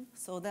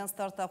 So then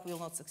startup will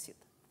not succeed.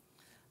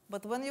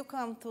 But when you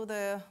come to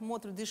the more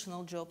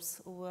traditional jobs,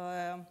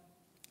 where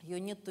you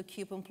need to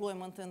keep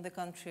employment in the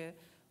country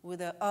with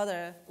the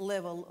other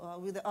level,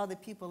 with the other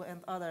people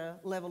and other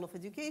level of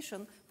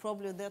education,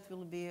 probably that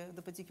will be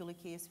the particular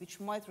case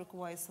which might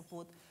require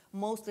support,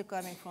 mostly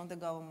coming from the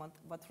government,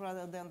 but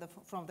rather than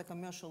from the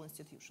commercial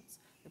institutions.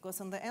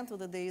 Because in the end of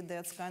the day,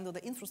 that's kind of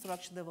the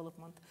infrastructure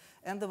development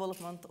and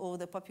development of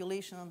the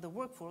population and the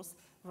workforce,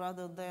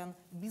 rather than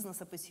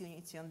business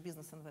opportunity and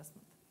business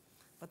investment.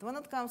 But when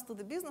it comes to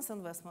the business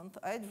investment,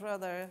 I'd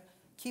rather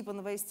keep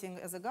investing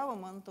as a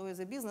government or as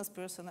a business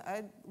person.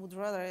 I would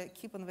rather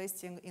keep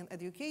investing in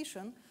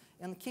education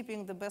and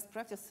keeping the best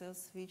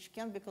practices which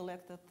can be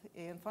collected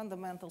in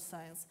fundamental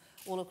science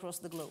all across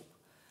the globe.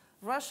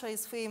 Russia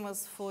is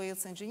famous for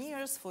its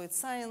engineers, for its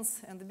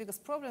science, and the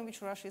biggest problem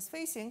which Russia is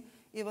facing,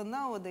 even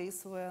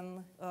nowadays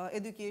when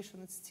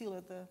education is still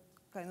at a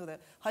kind of a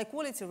high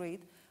quality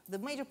rate, the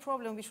major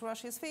problem which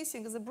Russia is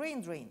facing is a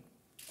brain drain.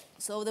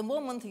 So the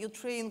moment you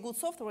train good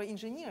software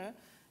engineer,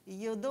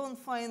 you don't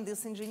find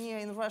this engineer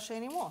in Russia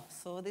anymore.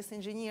 So this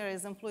engineer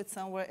is employed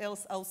somewhere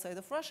else outside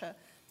of Russia.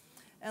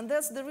 And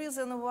that's the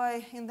reason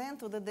why, in the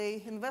end of the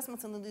day,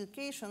 investments in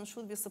education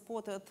should be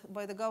supported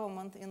by the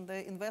government in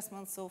the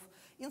investments of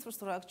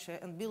infrastructure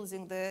and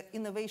building the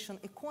innovation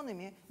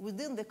economy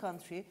within the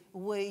country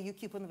where you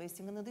keep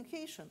investing in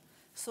education.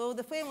 So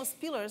the famous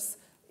pillars,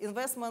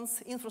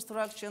 investments,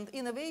 infrastructure, and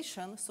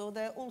innovation, so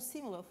they're all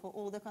similar for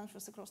all the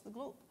countries across the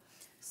globe.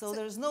 So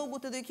there is no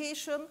good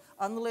education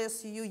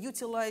unless you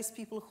utilize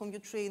people whom you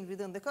train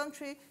within the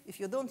country. If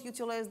you don't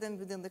utilize them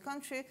within the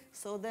country,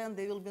 so then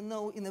there will be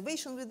no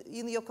innovation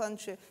in your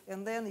country,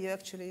 and then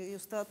you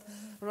start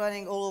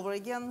running all over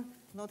again,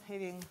 not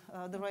having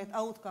the right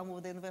outcome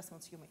of the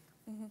investments you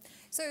make.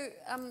 So,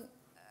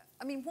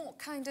 I mean, what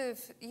kind of,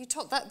 you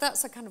talk,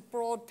 that's a kind of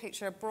broad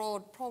picture, a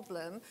broad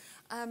problem.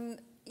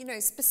 You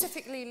know,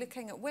 specifically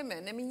looking at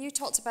women, I mean, you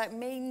talked about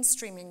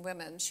mainstreaming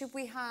women. Should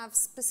we have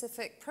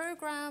specific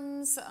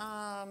programs,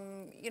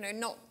 you know,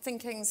 not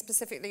thinking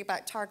specifically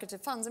about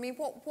targeted funds? I mean,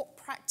 what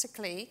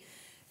practically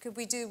could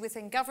we do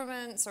within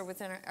governments or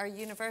within our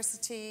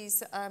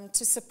universities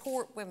to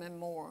support women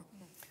more?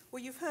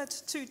 Well, you've heard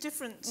two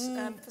different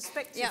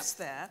perspectives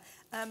there,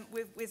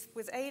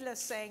 with Ayla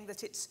saying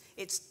that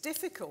it's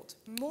difficult,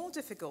 more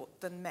difficult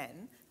than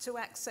men, to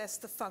access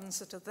the funds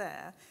that are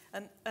there,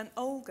 and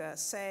Olga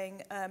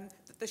saying that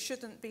there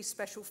shouldn't be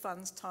special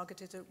funds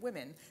targeted at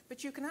women.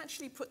 But you can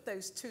actually put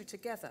those two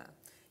together.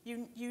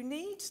 You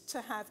need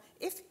to have,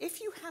 if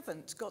you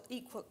haven't got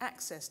equal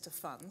access to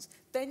funds,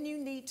 then you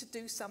need to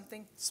do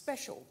something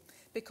special,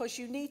 because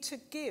you need to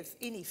give,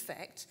 in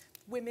effect,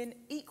 women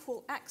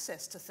equal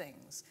access to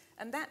things.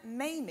 And that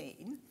may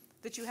mean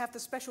that you have the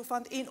special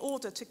fund in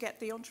order to get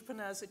the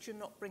entrepreneurs that you're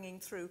not bringing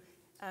through.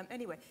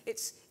 Anyway,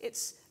 it's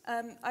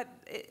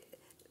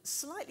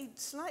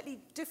slightly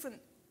different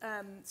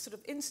sort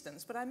of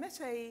instance, but I met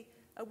a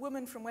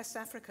woman from West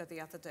Africa the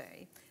other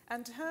day,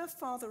 and her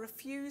father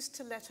refused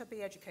to let her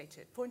be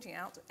educated, pointing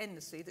out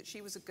endlessly that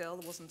she was a girl,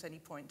 there wasn't any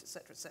point,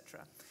 etc.,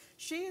 etc.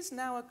 She is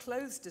now a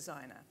clothes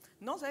designer.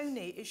 Not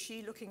only is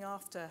she looking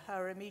after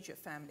her immediate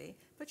family,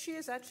 but she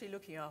is actually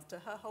looking after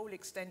her whole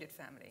extended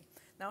family.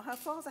 Now, her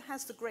father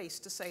has the grace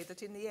to say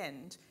that in the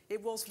end,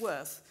 it was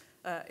worth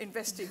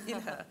investing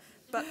in her.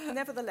 But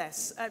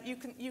nevertheless, you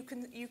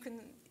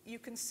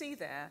can see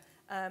there,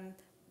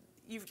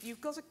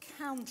 you've got to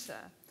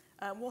counter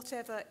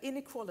whatever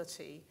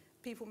inequality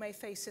people may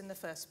face in the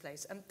first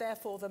place, and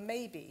therefore there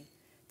may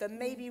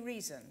be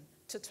reason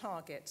to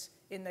target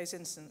in those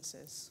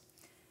instances.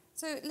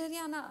 So,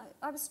 Liliana,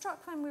 I was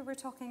struck when we were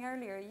talking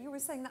earlier, you were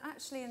saying that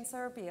actually in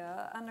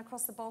Serbia and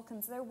across the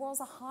Balkans, there was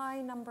a high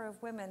number of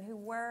women who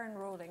were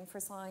enrolling for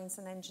science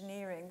and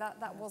engineering.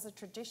 That was a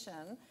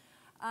tradition.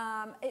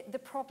 The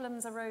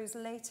problems arose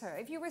later.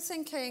 If you were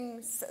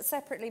thinking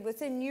separately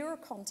within your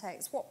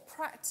context, what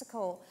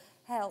practical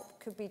help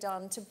could be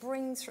done to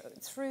bring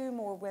through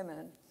more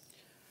women?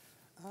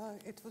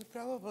 It would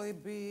probably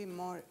be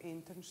more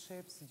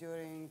internships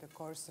during the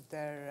course of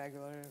their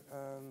regular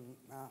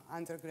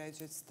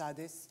undergraduate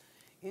studies,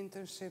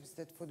 internships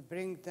that would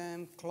bring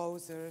them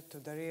closer to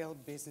the real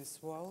business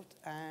world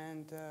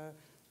and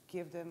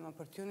give them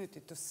opportunity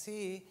to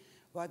see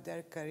what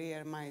their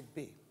career might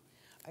be.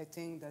 I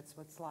think that's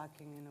what's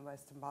lacking in the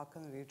Western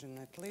Balkan region,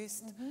 at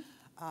least.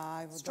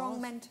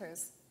 Strong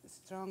mentors.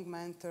 Strong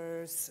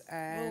mentors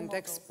and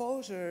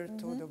exposure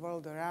to the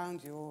world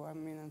around you. I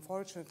mean,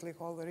 unfortunately,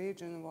 whole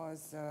region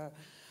was,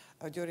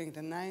 during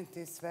the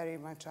 90s, very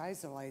much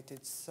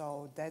isolated,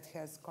 so that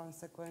has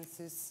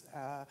consequences.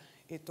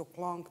 It took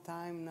a long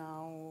time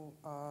now,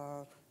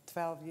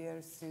 12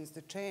 years since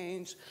the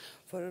change,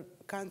 for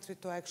a country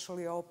to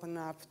actually open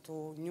up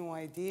to new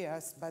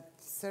ideas, but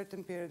a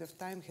certain period of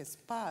time has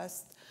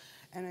passed,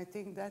 and I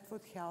think that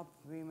would help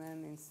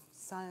women in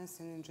science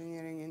and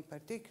engineering in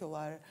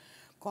particular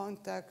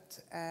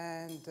contact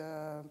and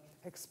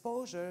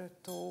exposure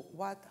to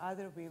what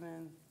other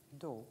women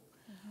do.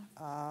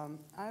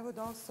 I would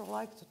also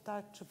like to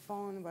touch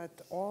upon what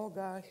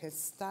Olga has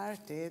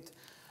started.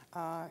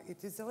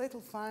 It is a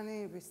little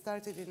funny. We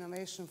started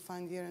Innovation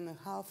Fund a year and a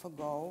half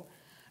ago,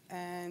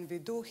 and we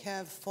do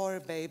have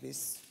 4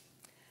 babies.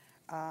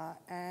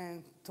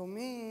 And to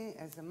me,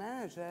 as a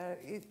manager,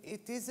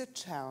 it is a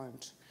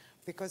challenge,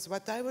 because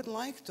what I would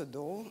like to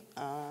do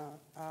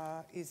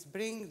is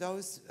bring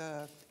those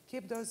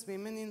keep those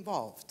women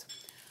involved.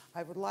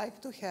 I would like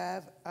to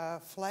have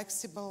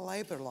flexible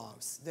labor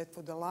laws that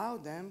would allow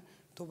them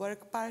to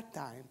work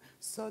part-time,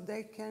 so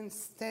they can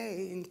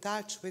stay in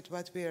touch with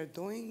what we are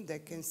doing, they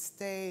can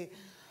stay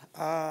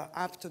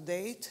up to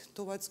date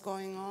to what's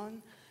going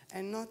on,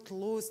 and not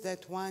lose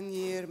that 1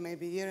 year,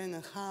 maybe year and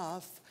a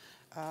half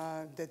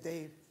that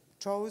they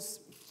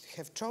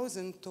have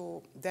chosen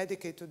to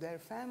dedicate to their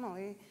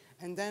family,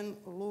 and then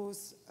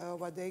lose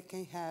what they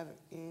can have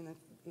in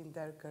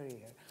their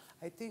career.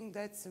 I think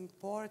that's an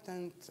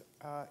important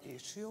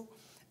issue,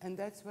 and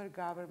that's where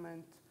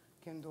government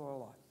can do a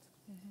lot.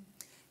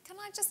 Can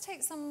I just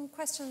take some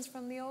questions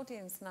from the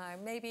audience now?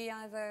 Maybe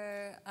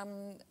either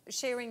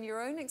sharing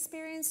your own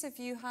experience, if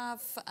you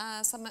have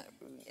some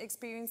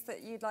experience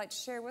that you'd like to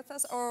share with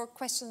us, or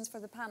questions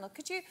for the panel.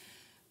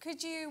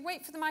 Could you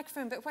wait for the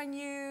microphone, but when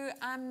you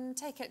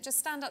take it, just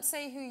stand up,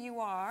 say who you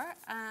are,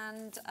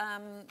 and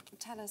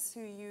tell us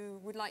who you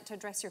would like to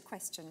address your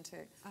question to.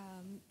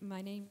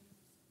 My name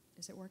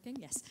Is it working?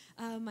 Yes.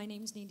 My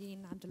name is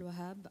Nadine Abdul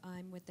Wahab.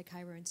 I'm with the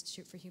Cairo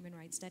Institute for Human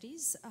Rights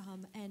Studies.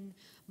 And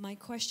my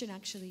question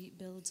actually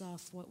builds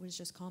off what was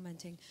just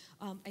commenting.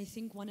 I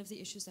think one of the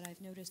issues that I've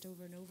noticed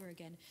over and over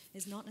again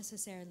is not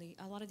necessarily,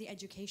 a lot of the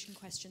education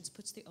questions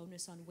puts the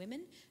onus on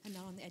women and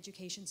not on the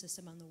education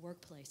system, on the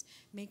workplace.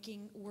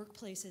 Making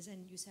workplaces,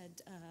 and you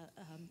said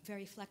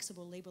very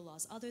flexible labor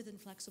laws. Other than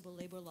flexible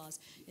labor laws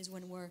is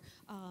when we're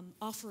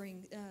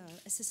offering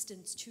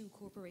assistance to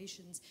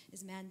corporations,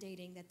 is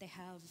mandating that they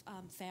have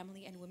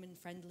family and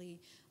women-friendly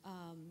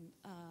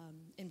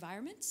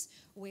environments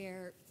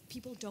where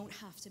people don't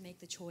have to make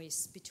the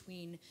choice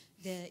between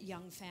the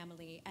young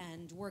family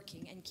and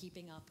working and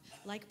keeping up,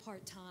 like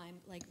part-time,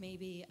 like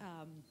maybe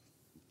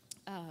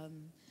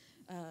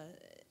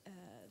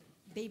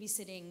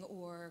babysitting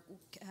or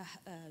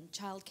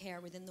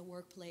childcare within the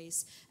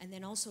workplace, and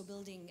then also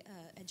building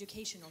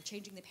educational,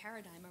 changing the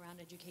paradigm around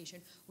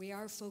education. We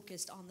are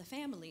focused on the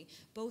family,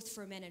 both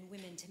for men and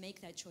women, to make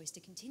that choice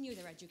to continue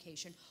their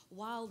education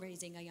while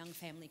raising a young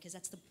family, because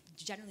that's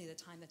generally the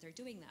time that they're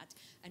doing that,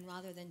 and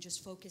rather than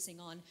just focusing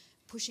on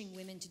pushing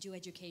women to do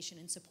education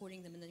and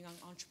supporting them in the young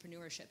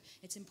entrepreneurship.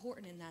 It's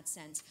important in that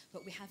sense,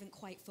 but we haven't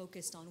quite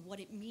focused on what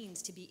it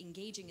means to be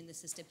engaging in the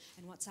system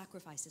and what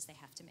sacrifices they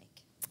have to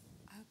make.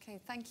 Okay,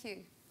 thank you.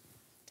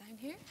 Down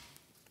here?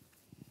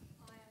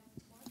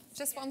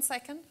 Just 1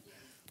 second.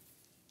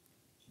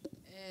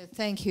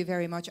 Thank you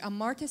very much. I'm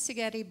Marta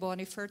Sigeti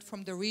Bonifert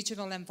from the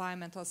Regional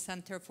Environmental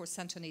Center for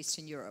Central and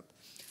Eastern Europe.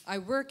 I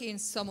work in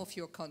some of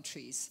your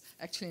countries,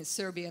 actually in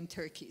Serbia and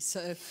Turkey,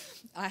 so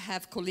I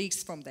have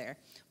colleagues from there.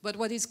 But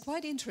what is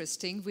quite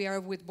interesting, we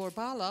are with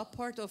Borbala,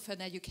 part of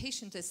an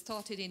education that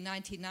started in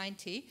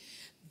 1990,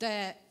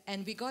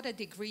 and we got a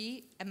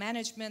degree, a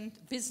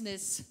management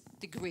business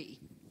degree.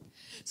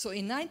 So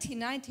in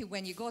 1990,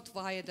 when you got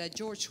via the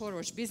George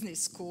Soros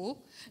Business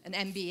School, an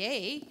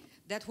MBA,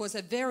 that was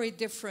a very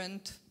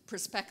different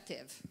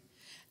perspective.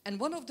 And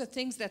one of the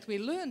things that we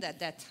learned at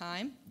that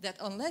time, that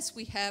unless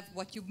we have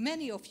what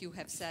many of you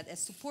have said, a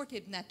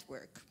supportive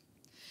network,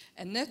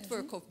 a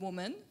network of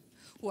women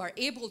who are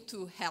able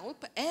to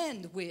help,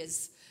 and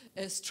with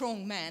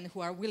strong men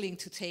who are willing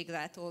to take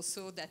that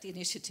also, that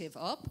initiative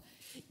up,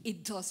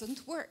 it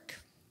doesn't work.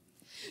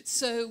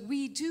 So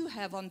we do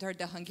have under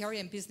the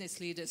Hungarian Business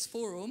Leaders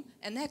Forum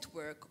a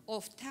network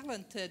of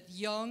talented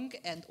young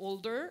and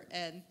older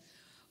and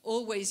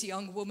always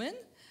young women,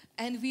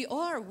 and we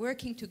are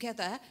working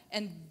together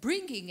and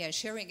bringing and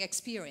sharing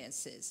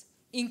experiences,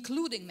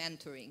 including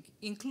mentoring,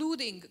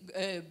 including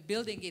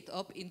building it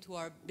up into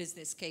our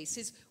business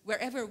cases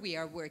wherever we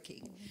are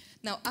working.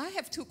 Now, I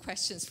have 2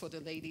 questions for the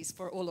ladies,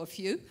 for all of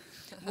you.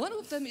 One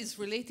of them is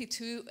related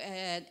to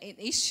an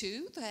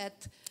issue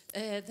that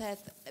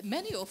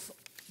many of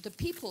the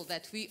people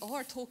that we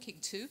are talking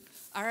to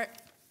are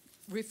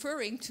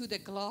referring to the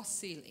glass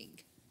ceiling.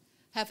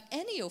 Have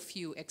any of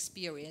you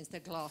experienced a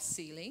glass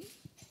ceiling?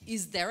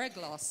 Is there a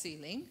glass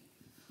ceiling?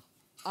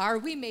 Are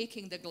we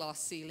making the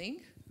glass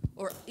ceiling?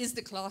 Or is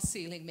the glass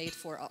ceiling made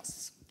for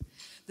us?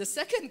 The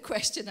second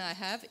question I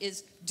have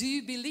is, do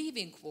you believe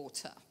in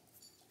quota?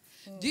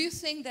 Do you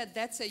think that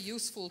that's a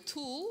useful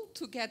tool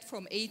to get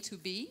from A to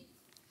B?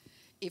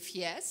 If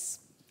yes,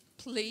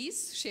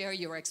 please share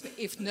your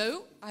experience. If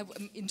no,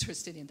 I'm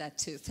interested in that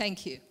too.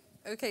 Thank you.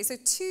 Okay, so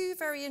 2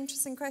 very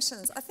interesting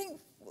questions. I think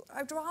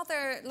I'd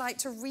rather like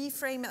to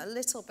reframe it a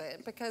little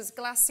bit, because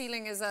glass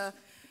ceiling is a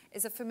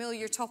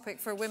familiar topic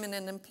for women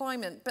in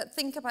employment, but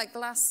think about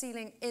glass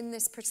ceiling in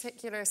this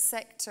particular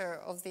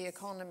sector of the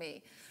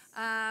economy.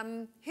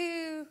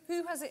 Who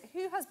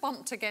has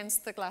bumped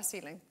against the glass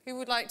ceiling? Who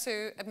would like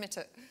to admit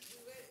it? I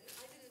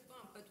didn't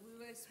bump, but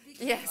we were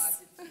speaking about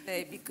it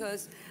today,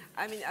 because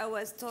I mean, I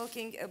was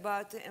talking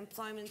about the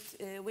employment,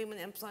 women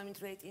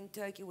employment rate in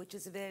Turkey, which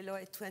is very low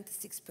at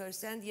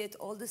 26%, yet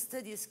all the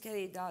studies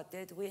carried out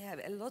that we have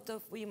a lot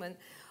of women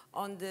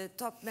on the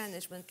top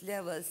management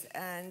levels,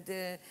 and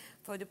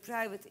for the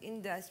private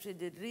industry,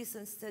 the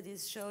recent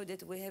studies show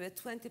that we have a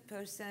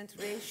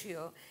 20%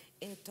 ratio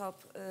in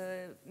top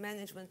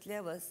management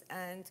levels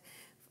and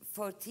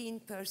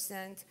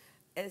 14%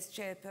 as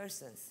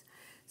chairpersons.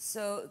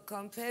 So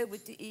compared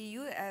with the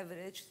EU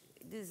average,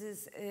 this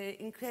is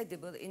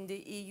incredible. In the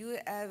EU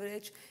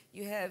average,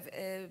 you have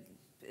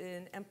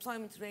an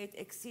employment rate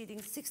exceeding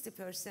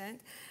 60%,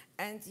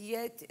 and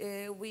yet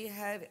we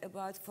have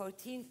about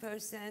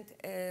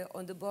 14%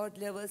 on the board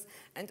levels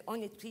and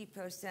only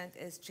 3%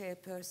 as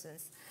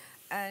chairpersons.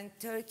 And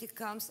Turkey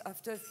comes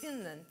after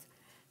Finland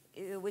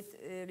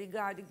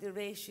regarding the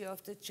ratio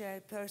of the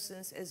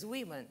chairpersons as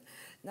women.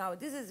 Now,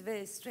 this is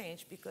very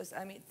strange because,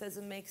 I mean, it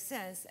doesn't make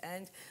sense.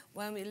 And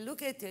when we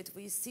look at it,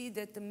 we see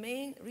that the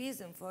main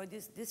reason for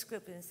this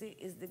discrepancy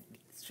is the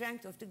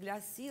strength of the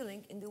glass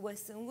ceiling in the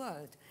Western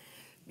world,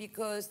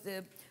 because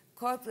the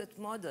corporate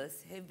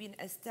models have been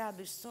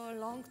established so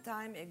long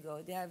time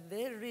ago. They are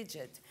very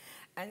rigid,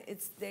 and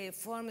they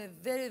form a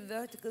very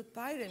vertical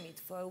pyramid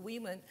for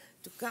women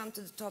to come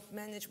to the top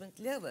management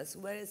levels,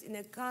 whereas in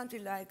a country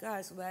like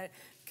ours, where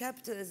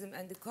capitalism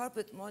and the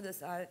corporate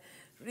models are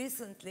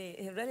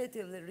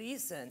relatively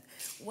recent.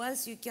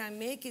 Once you can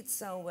make it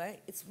somewhere,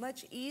 it's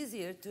much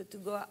easier to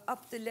go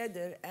up the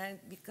ladder and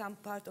become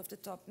part of the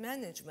top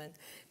management,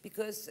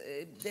 because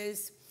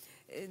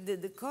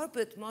the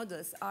corporate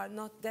models are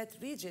not that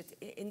rigid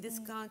in this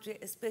country,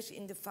 especially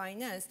in the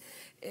finance.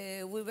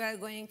 We were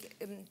going,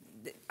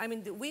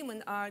 the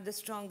women are the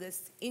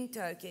strongest in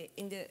Turkey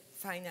in the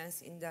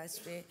finance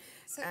industry.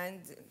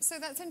 So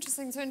that's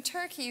interesting. So in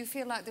Turkey, you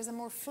feel like there's a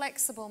more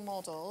flexible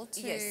model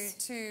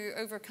to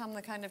overcome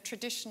the kind of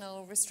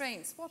traditional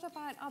restraints. What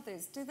about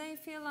others? Do they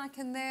feel like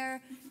in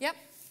their... Yep.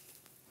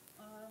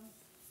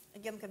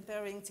 Again,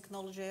 comparing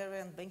technology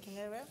area and banking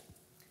area,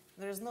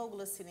 there is no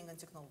glass ceiling in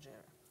technology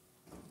area.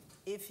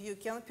 If you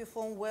can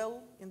perform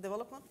well in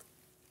development,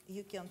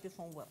 you can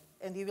perform well,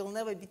 and you will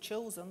never be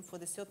chosen for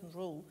the certain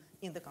role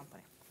in the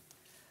company.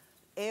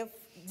 If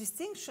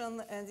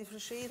distinction and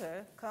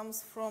differentiator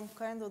comes from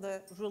kind of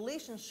the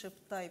relationship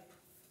type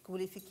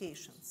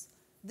qualifications,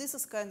 this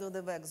is kind of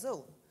the back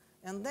zone.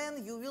 And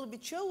then you will be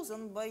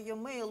chosen by your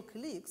male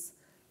colleagues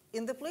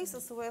in the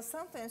places where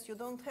sometimes you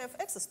don't have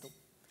access to.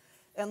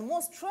 And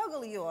more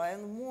struggle you are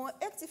and more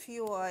active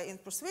you are in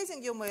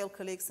persuading your male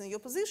colleagues in your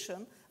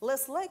position,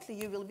 less likely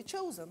you will be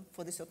chosen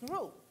for the certain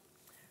role.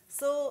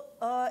 So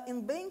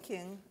in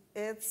banking,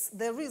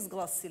 there is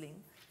glass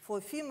ceiling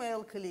for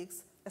female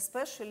colleagues,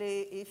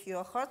 especially if you're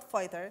a hard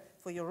fighter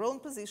for your own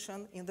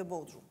position in the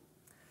boardroom.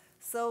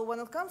 So when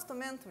it comes to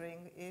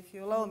mentoring, if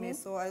you allow me,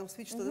 so I'll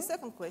switch to the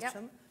second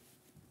question. Yep.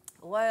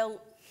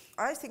 While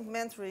I think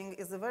mentoring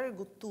is a very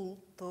good tool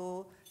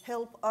to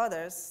help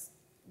others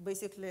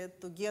basically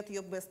to get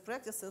your best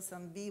practices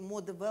and be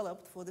more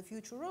developed for the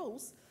future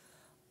roles,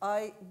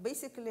 I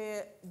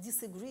basically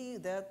disagree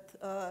that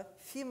a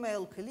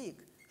female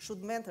colleague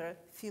should mentor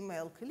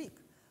female colleague.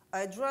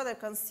 I'd rather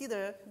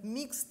consider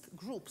mixed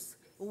groups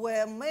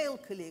where male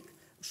colleague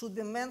should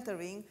be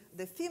mentoring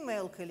the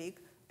female colleague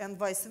and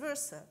vice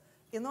versa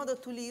in order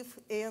to live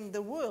in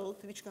the world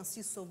which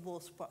consists of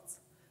both parts.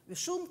 We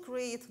shouldn't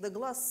create the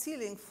glass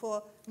ceiling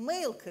for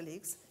male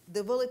colleagues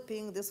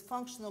developing this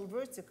functional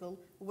vertical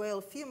where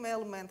a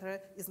female mentor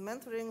is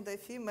mentoring the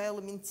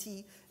female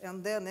mentee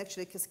and then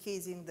actually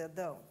cascading that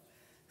down.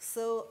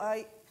 So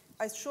I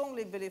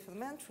strongly believe in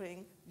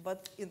mentoring,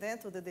 but in the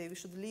end of the day, we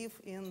should live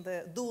in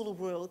the dual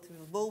world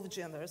with both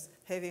genders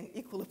having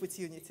equal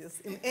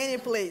opportunities in any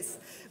place,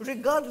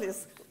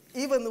 regardless,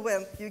 even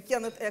when you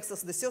cannot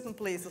access the certain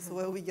places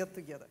where we get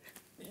together.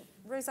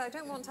 Rosa, I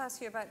don't want to ask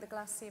you about the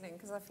glass ceiling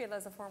because I feel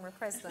as a former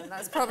president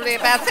that's probably a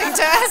bad thing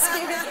to ask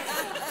you.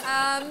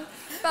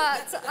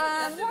 But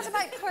what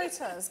about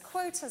quotas?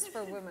 Quotas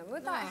for women,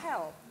 would that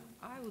help?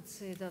 I would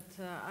say that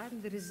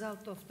I'm the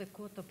result of the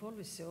quota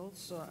policy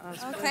also.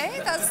 Okay,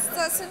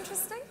 that's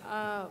interesting.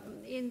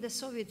 In the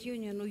Soviet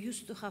Union, we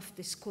used to have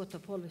this quota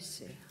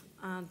policy.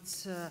 And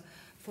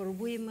for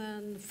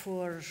women,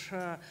 for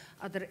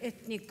other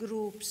ethnic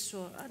groups,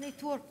 and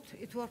it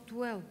worked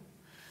well.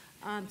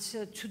 And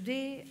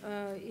today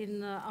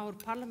in our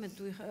parliament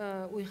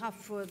we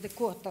have the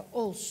quota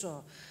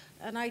also.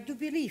 And I do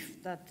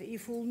believe that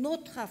if we will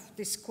not have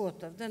this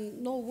quota,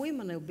 then no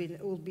women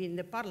will be in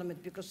the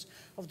parliament because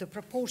of the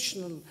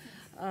proportional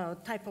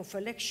type of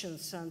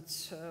elections and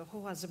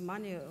who has the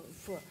money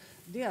for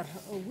their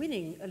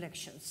winning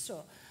elections.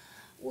 So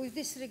with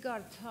this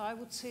regard, I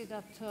would say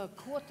that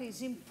quota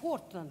is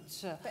important.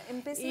 But in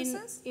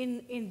businesses?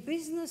 In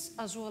business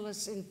as well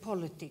as in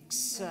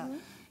politics.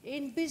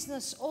 In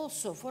business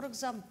also, for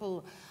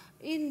example,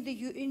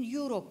 in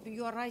Europe,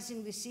 you are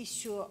raising this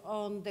issue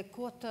on the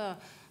quota,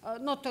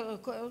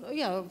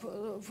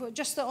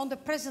 just on the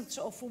presence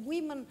of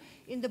women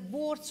in the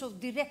boards of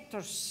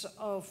directors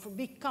of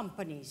big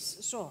companies.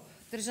 So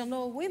there is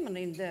no women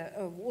in the,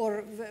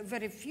 or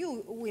very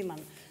few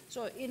women.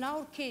 So in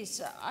our case,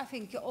 I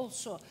think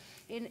also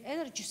in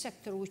energy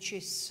sector, which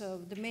is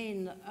the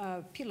main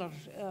pillar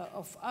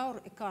of our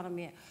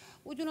economy,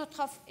 we do not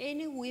have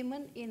any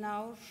women in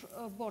our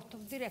board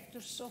of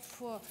directors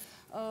of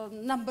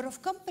number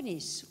of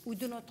companies. We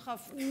do not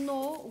have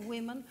no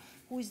women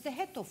who is the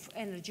head of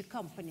energy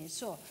companies.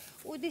 So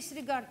with this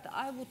regard,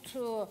 I would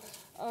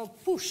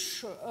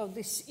push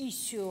this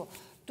issue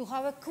to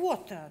have a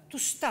quota to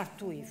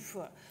start with.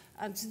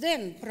 And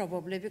then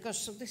probably,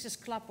 because this is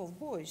club of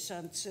boys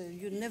and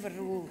you never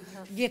will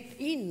get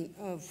in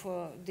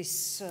for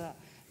this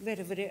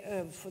very, very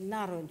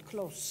narrow and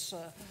close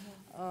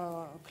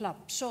club.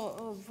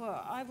 So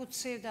I would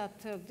say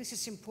that this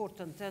is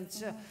important. And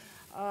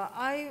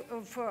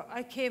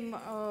I came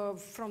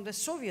from the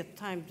Soviet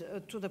time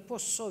to the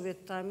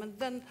post-Soviet time, and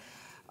then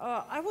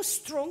I was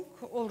strong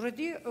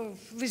already,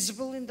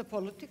 visible in the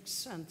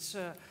politics, and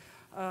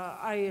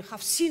I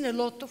have seen a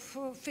lot of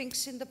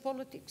things in the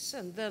politics,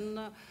 and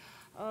then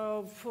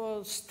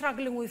for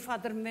struggling with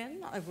other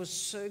men, I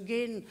was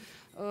again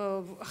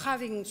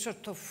having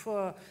sort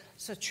of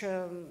such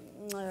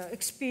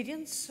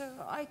experience.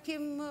 I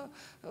came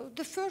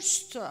the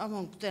first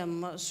among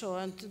them,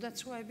 and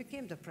that's why I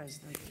became the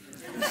president.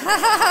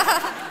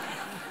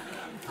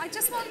 I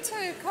just want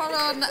to call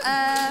on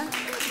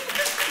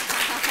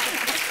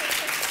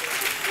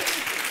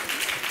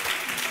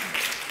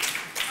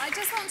I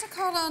just want to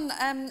call on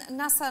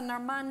Nasa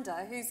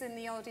Narmanda, who's in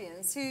the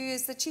audience, who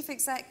is the chief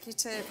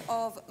executive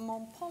of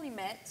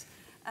Monpolymet,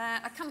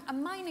 a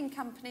mining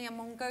company in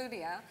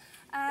Mongolia.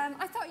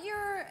 I thought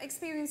your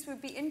experience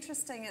would be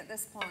interesting at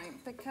this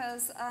point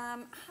because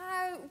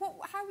how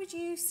would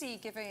you see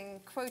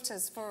giving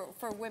quotas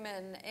for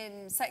women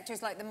in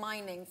sectors like the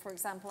mining, for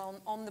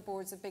example, on the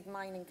boards of big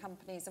mining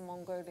companies in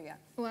Mongolia?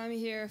 Well, I'm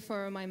here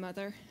for my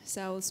mother,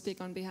 so I will speak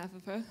on behalf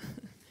of her.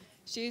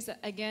 She's,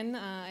 again,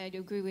 I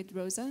agree with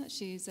Rosa,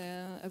 she's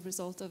a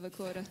result of a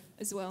quota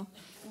as well.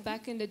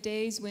 Back in the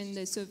days when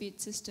the Soviet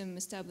system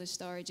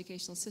established our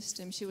educational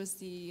system, she was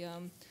the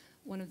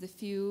one of the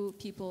few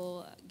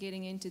people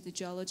getting into the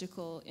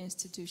geological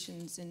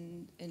institutions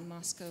in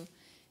Moscow.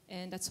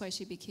 And that's why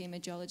she became a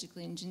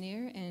geological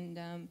engineer. And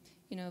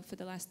you know, for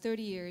the last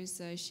 30 years,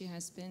 she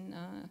has been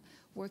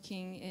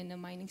working in the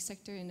mining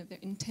sector in an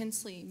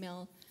intensely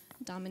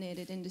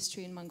male-dominated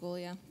industry in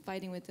Mongolia,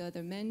 fighting with the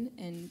other men.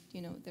 And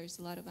you know, there's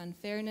a lot of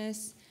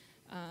unfairness.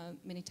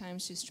 Many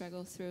times she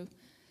struggled through,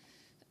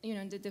 you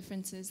know, the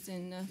differences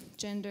in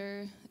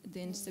gender,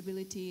 the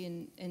instability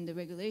in the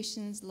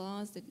regulations,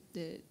 laws,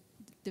 the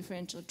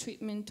differential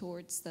treatment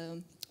towards the,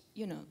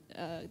 you know,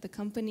 the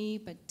company.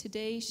 But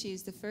today she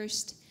is the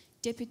first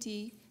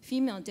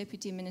female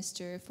deputy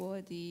minister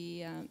for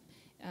the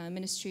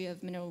Ministry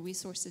of Mineral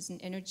Resources and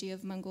Energy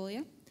of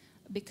Mongolia.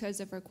 Because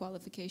of her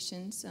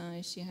qualifications,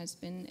 she has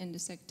been in the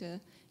sector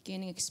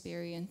gaining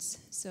experience.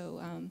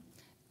 So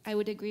I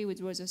would agree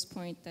with Rosa's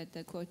point that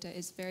the quota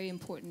is very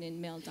important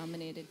in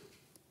male-dominated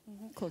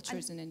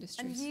cultures and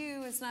industries. And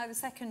you, as now the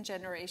second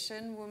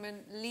generation woman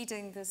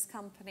leading this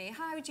company,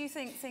 how do you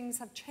think things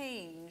have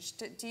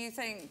changed? Do you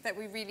think that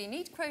we really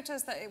need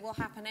quotas, that it will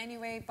happen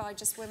anyway by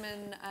just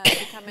women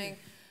becoming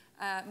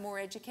more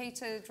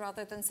educated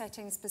rather than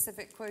setting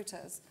specific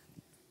quotas?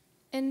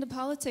 In the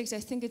politics, I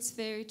think it's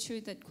very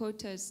true that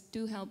quotas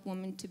do help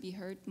women to be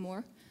heard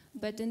more.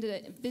 But in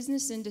the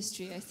business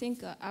industry, I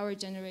think our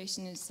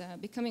generation is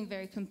becoming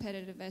very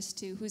competitive as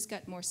to who's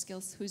got more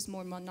skills, who's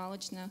more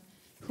knowledge now,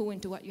 who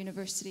went to what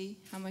university,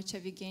 how much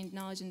have you gained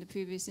knowledge in the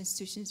previous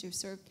institutions you've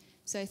served.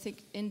 So I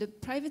think in the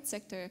private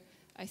sector,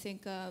 I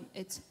think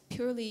it's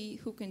purely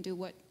who can do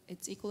what.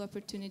 It's equal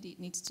opportunity. It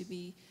needs to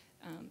be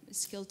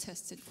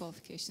skill-tested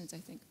qualifications, I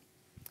think.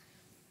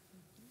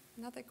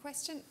 Another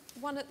question?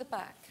 One at the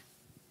back.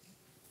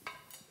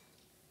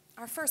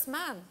 Our first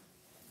man.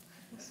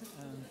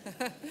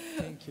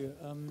 Thank you.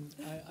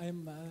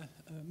 I'm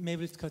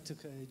Mevlut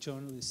Katık, a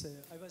journalist.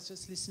 I was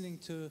just listening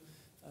to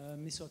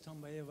Ms.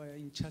 Otanbayeva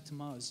in Chatham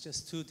House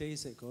just 2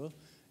 days ago,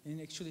 and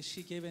actually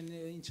she gave an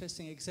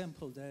interesting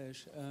example there,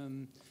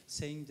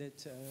 saying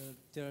that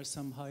there are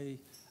some high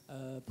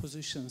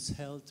positions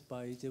held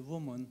by the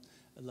woman,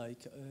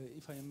 like,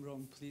 if I am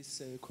wrong,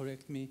 please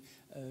correct me,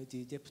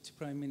 the Deputy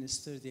Prime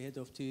Minister, the head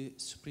of the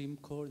Supreme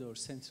Court or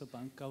Central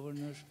Bank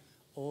Governor,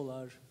 all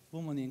are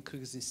women in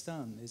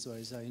Kyrgyzstan, as far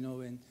as I know,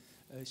 and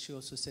she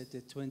also said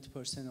that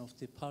 20% of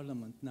the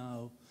parliament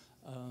now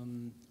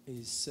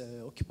is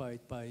occupied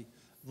by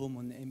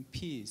women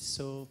MPs.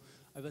 So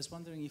I was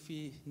wondering if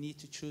we need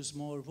to choose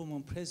more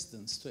women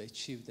presidents to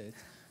achieve that.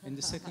 And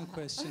the second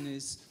question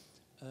is,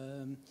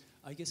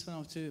 I guess one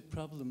of the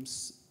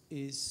problems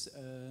is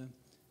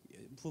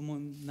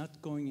women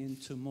not going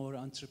into more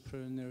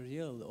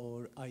entrepreneurial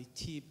or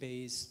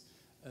IT-based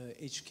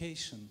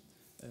education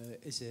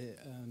as a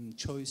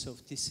choice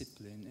of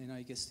discipline. And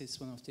I guess that's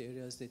one of the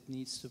areas that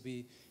needs to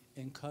be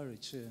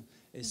encouraged.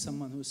 As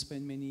someone who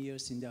spent many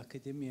years in the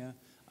academia,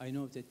 I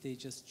know that they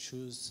just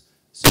choose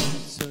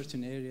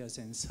certain areas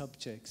and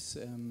subjects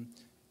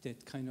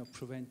that kind of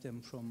prevent them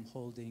from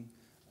holding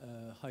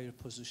higher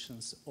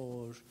positions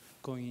or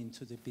going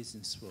into the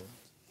business world.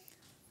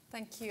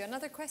 Thank you.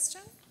 Another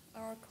question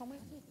or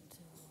comment?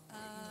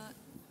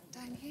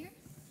 Down here?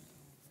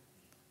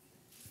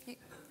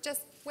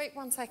 Just wait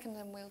 1 second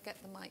and we'll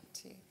get the mic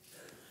to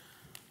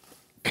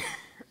you.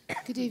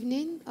 Good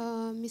evening,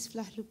 Ms.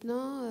 Flah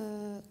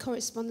Lubna,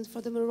 correspondent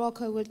for the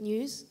Morocco World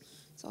News.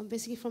 So I'm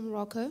basically from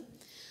Morocco.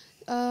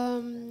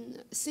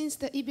 Since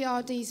the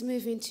EBRD is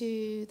moving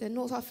to the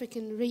North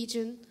African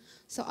region,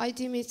 so I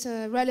deem it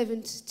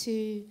relevant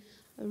to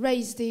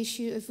raise the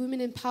issue of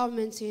women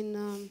empowerment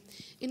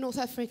in North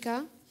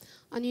Africa.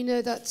 And you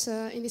know that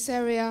in this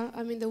area,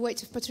 I mean, the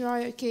weight of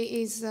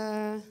patriarchy is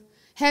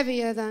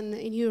heavier than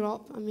in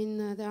Europe. I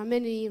mean, there are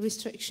many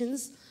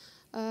restrictions.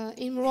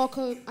 In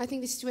Morocco, I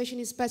think the situation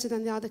is better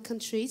than the other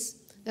countries.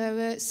 There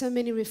were so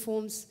many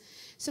reforms.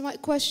 So my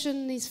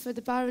question is for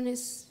the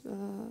Baroness.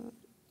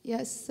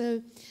 Yes,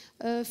 so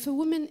for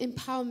women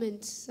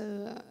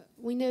empowerment,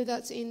 we know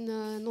that in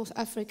North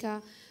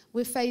Africa,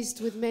 we're faced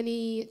with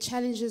many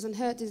challenges and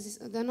hurdles.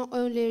 They're not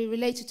only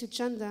related to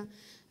gender,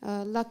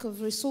 lack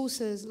of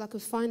resources, lack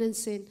of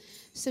financing.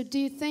 So do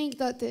you think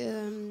that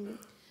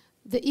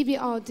the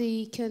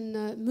EBRD can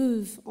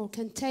move or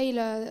can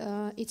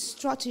tailor its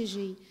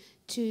strategy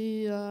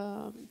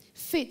to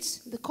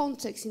fit the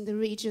context in the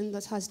region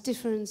that has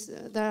difference?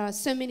 There are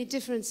so many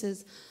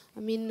differences I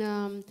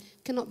mean,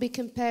 cannot be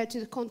compared to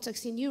the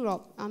context in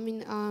Europe. I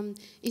mean,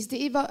 is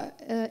the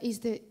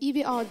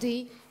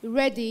EBRD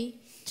ready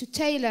to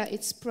tailor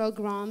its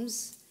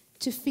programs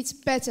to fit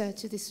better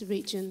to this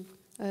region,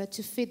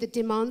 to fit the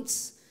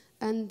demands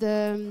and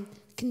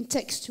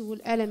contextual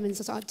elements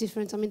that are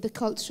different? I mean, the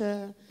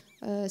culture,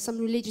 some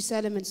religious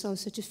elements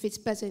also to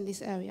fit better in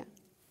this area.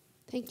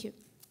 Thank you.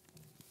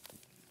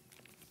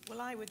 Well,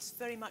 I would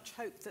very much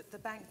hope that the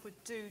bank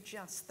would do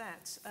just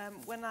that.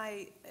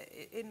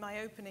 In my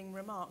opening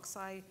remarks,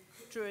 I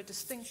drew a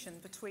distinction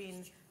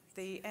between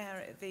the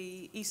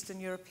Eastern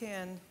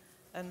European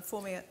and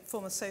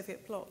former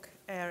Soviet bloc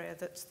area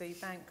that the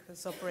bank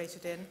has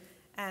operated in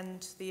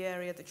and the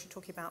area that you're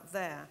talking about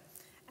there.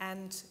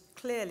 And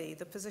clearly,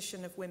 the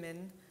position of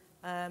women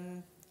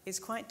is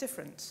quite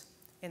different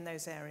in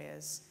those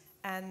areas.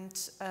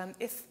 And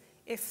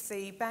if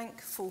the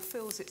bank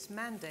fulfills its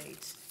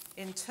mandate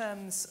in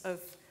terms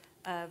of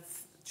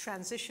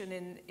transition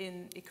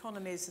in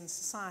economies and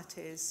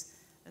societies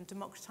and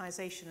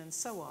democratization and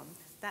so on,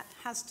 that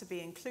has to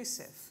be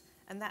inclusive,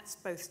 and that's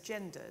both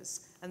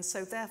genders. And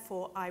so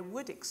therefore I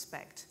would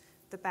expect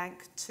the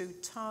bank to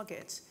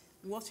target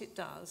what it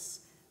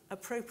does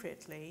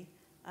appropriately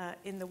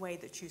in the way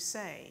that you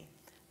say.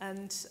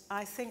 And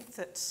I think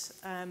that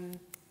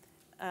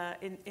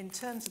in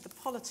terms of the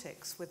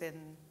politics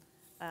within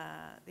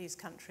these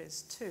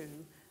countries too,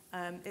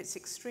 it's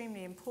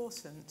extremely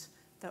important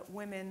that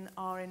women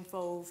are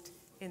involved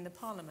in the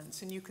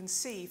parliaments. And you can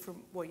see from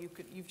what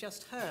you've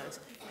just heard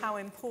how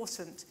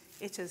important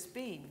it has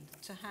been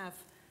to have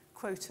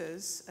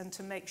quotas and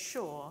to make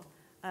sure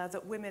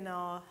that women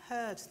are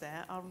heard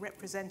there, are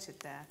represented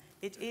there.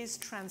 It is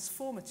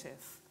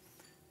transformative,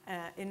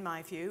 in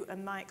my view,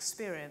 and my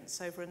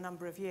experience over a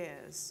number of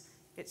years.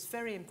 It's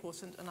very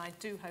important, and I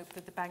do hope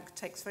that the bank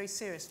takes very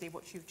seriously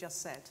what you've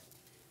just said.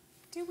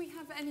 Do we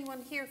have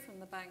anyone here from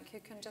the bank who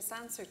can just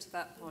answer to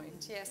that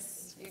point?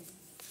 Yes. You.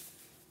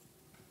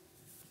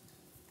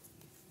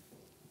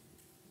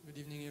 Good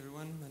evening,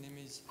 everyone. My name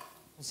is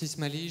Francis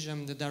Malige.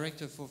 I'm the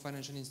Director for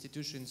Financial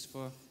Institutions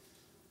for,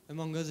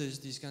 among others,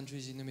 these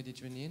countries in the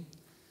Mediterranean.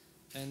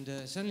 And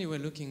certainly we're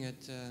looking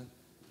at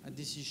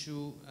this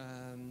issue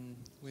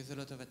with a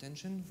lot of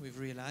attention. We've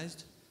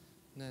realized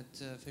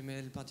that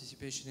female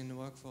participation in the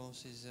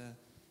workforce is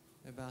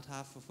about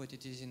half of what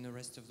it is in the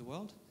rest of the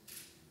world.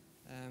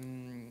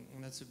 And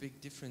that's a big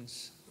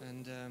difference.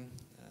 And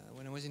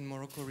when I was in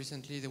Morocco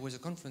recently, there was a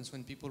conference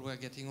when people were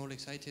getting all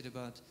excited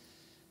about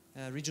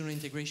regional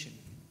integration.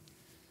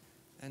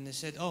 And they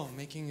said, oh,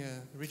 making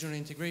a regional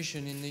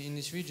integration in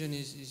this region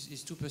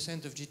is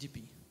 2% of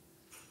GDP.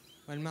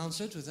 Well, my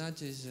answer to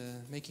that is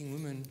making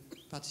women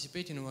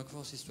participate in the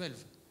workforce is 12.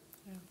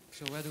 Yeah.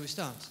 So where do we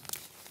start?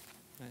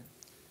 Right.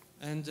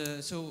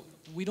 And so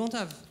we don't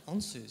have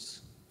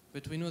answers,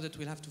 but we know that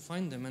we'll have to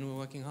find them, and we're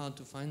working hard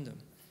to find them.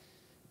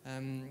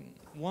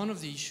 One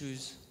of the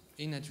issues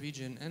in that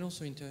region, and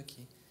also in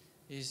Turkey,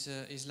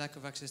 is lack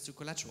of access to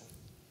collateral.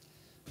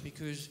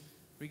 Because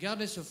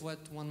regardless of what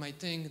one might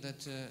think,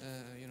 that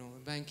you know,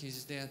 a bank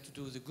is there to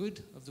do the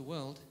good of the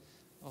world,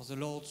 or the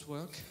Lord's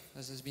work,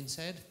 as has been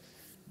said,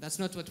 that's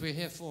not what we're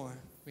here for.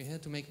 We're here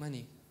to make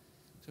money.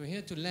 So we're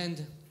here to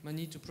lend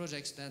money to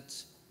projects that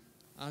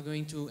are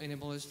going to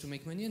enable us to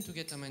make money and to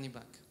get our money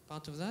back.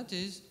 Part of that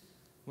is,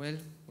 well,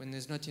 when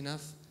there's not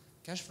enough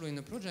cash flow in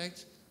the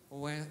project, or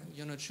where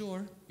you're not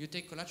sure, you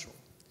take collateral.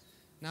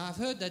 Now, I've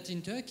heard that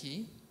in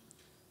Turkey,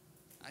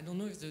 I don't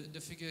know if the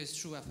figure is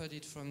true, I've heard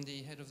it from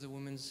the head of the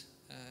Women's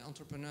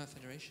Entrepreneur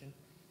Federation.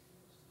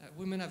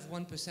 Women have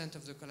 1%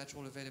 of the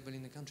collateral available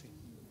in the country.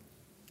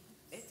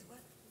 It's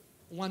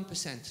what?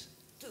 1%.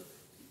 2.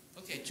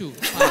 Okay, 2.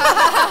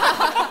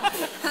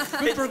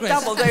 Good progress.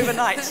 Doubled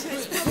overnight.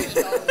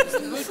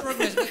 Good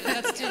progress, but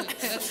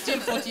that's still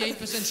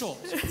 48% short.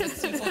 That's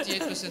still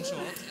 48%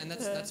 short, and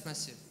that's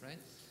massive, right?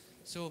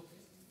 So,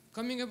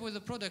 coming up with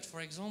a product,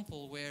 for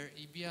example, where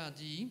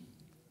EBRD,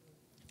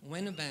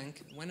 when a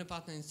bank, when a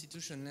partner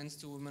institution lends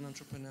to a woman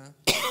entrepreneur,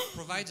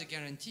 provides a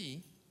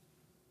guarantee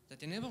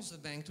that enables the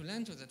bank to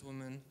lend to that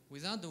woman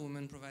without the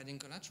woman providing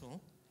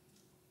collateral,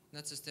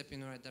 that's a step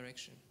in the right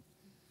direction.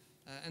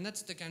 And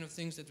that's the kind of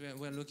things that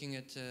we're looking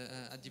at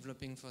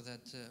developing for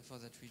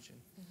that region.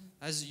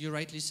 Mm-hmm. As you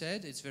rightly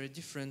said, it's very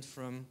different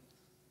from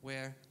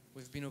where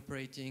we've been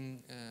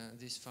operating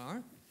this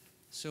far.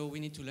 So we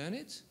need to learn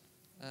it.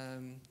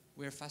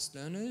 We're fast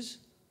learners.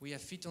 We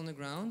have feet on the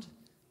ground.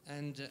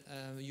 And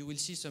you will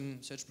see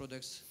some such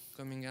products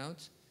coming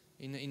out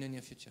in the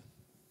near future.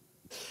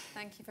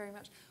 Thank you very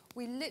much.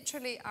 We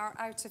literally are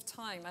out of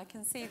time. I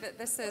can see that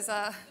this is,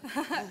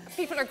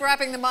 people are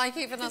grabbing the mic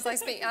even as I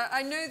speak.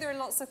 I know there are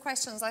lots of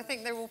questions. I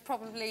think there will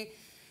probably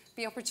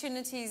be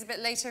opportunities a bit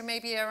later,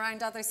 maybe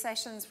around other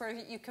sessions where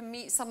you can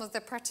meet some of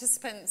the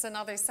participants in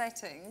other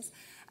settings.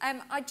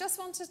 I just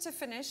wanted to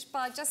finish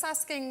by just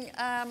asking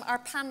our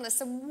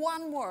panelists in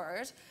one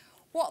word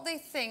what they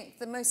think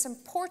the most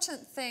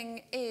important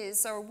thing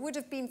is or would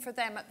have been for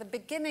them at the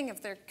beginning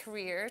of their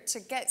career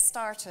to get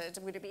started.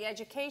 Would it be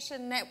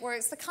education,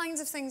 networks, the kinds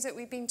of things that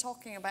we've been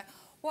talking about?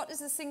 what is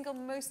the single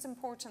most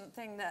important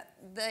thing that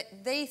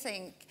they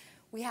think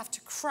we have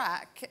to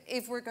crack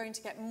if we're going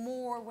to get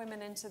more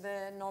women into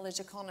the knowledge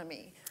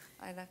economy?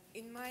 Ayla.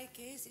 In my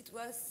case, it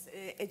was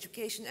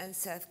education and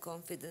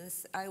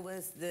self-confidence. I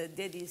was the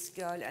daddy's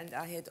girl, and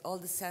I had all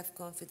the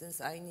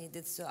self-confidence I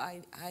needed, so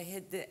I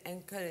had the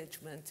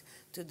encouragement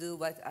to do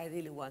what I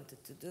really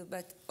wanted to do,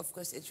 but of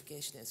course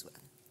education as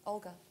well.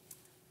 Olga.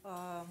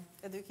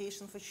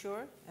 Education for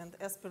sure, and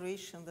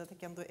aspiration that I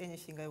can do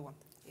anything I want.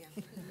 Yeah.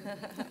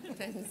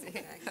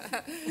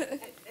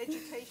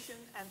 Education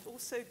and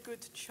also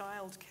good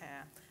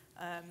childcare.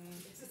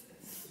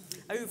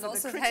 Over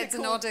Lots the of heads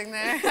nodding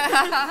there.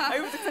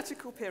 over the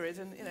critical period,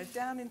 and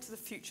down into the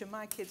future,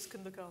 my kids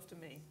can look after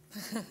me.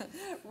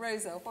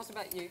 Rosa, what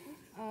about you?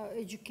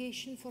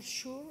 Education for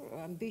sure,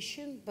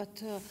 ambition,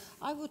 but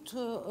I would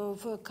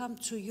come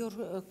to your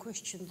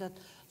question that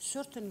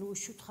certainly we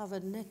should have a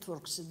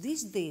networks.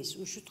 These days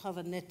we should have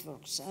a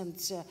networks, and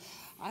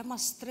I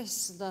must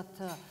stress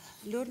that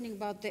learning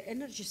about the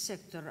energy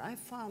sector, I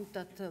found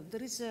that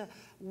there is a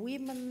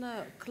women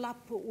club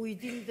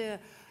within the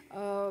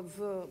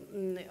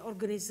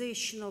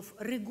organization of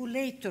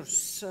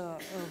regulators.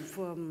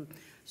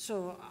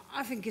 So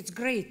I think it's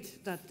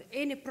great that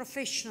any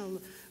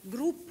professional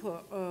group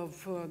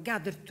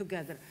gathered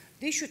together,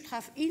 they should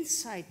have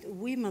inside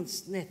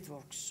women's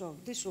networks. So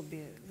this will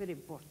be very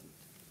important.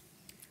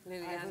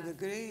 I would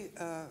agree,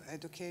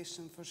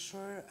 education for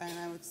sure, and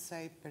I would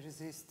say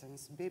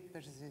persistence, be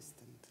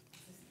persistent.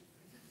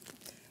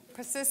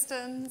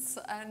 Persistence,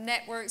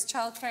 networks,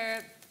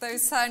 childcare,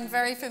 those sound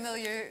very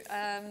familiar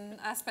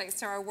aspects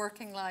to our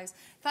working lives.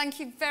 Thank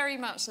you very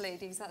much,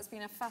 ladies. That's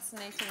been a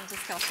fascinating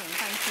discussion.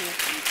 Thank you.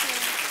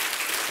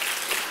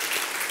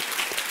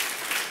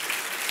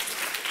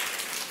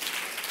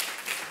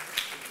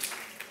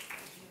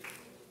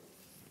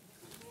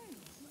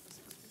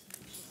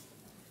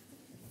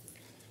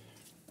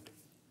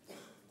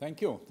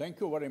 Thank you. Thank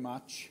you very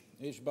much.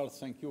 Isabel,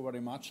 thank you very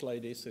much,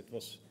 ladies. It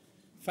was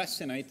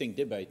fascinating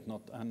debate,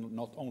 not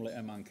only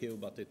among you,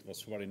 but it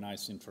was very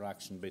nice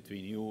interaction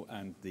between you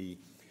and the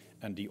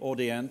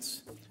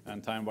audience.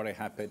 And I'm very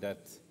happy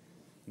that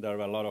there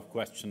were a lot of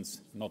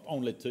questions, not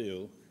only to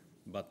you,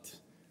 but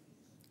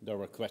there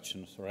were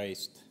questions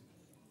raised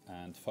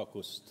and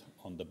focused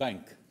on the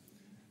bank,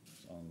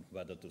 on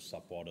whether to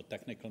support the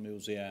technical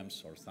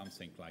museums or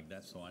something like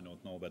that. So I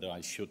don't know whether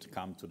I should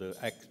come to the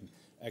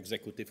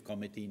executive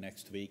committee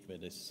next week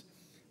with this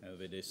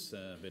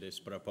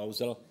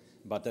proposal.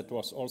 But that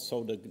was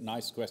also the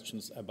nice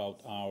questions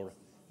about our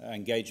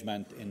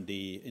engagement in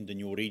the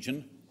new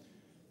region,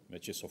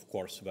 which is of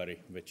course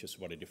very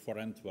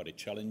different, very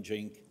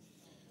challenging,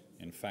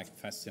 in fact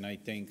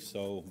fascinating.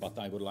 So, but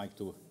I would like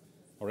to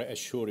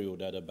reassure you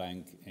that the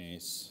bank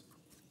is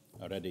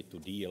ready to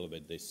deal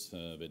with this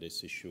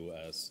issue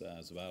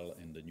as well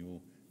in the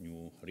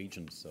new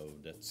region. So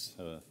that's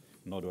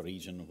not a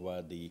region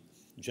where the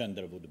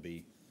gender would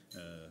be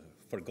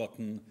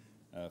forgotten.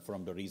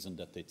 From the reason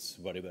that it's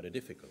very, very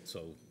difficult.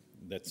 So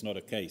that's not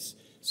a case.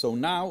 So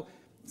now,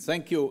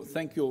 thank you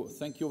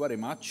very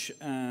much.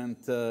 And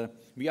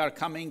we are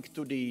coming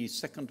to the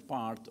second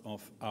part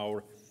of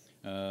our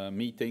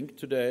meeting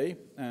today.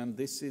 And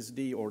this is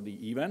the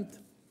event.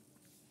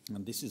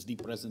 And this is the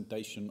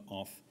presentation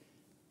of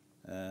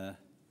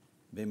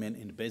Women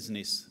in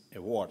Business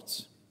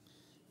Awards.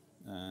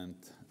 And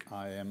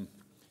I am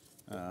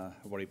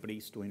very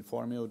pleased to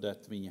inform you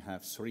that we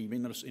have 3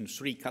 winners in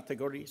 3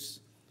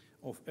 categories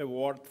of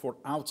award for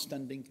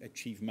outstanding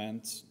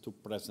achievements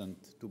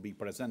to be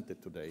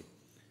presented today.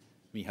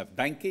 We have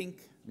banking,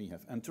 we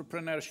have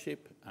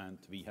entrepreneurship, and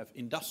we have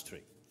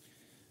industry.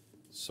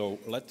 So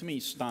let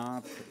me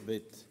start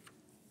with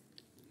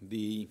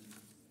the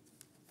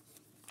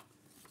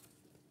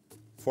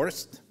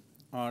first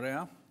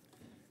area,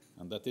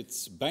 and that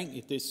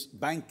it is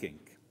banking.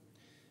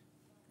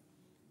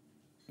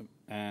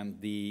 And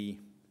the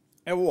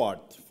award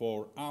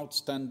for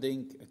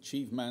outstanding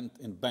achievement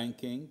in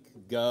banking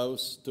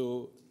goes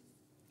to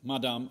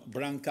Madam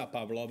Branka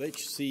Pavlovic,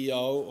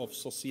 CEO of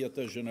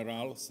Societe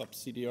Generale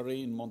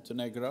subsidiary in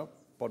Montenegro,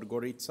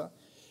 Podgorica,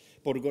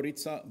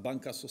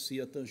 Banka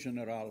Societe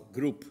Generale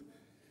Group.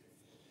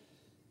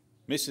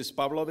 Mrs.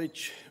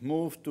 Pavlovic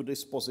moved to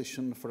this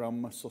position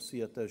from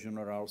Societe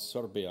Generale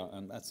Serbia,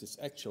 and that is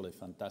actually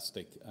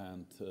fantastic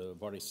and a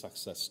very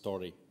success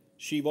story.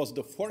 She was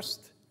the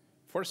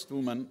first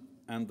woman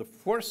and the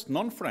first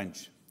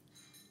non-French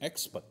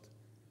expert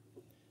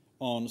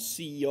on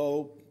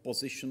CEO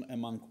position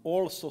among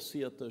all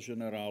Societe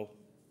Generale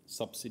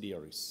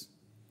subsidiaries.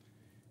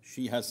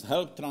 She has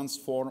helped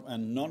transform a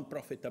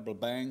non-profitable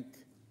bank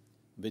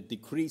with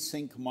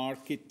decreasing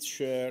market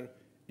share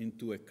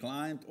into a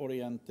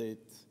client-oriented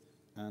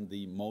and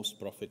the most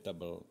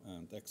profitable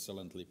and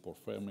excellently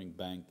performing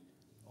bank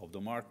of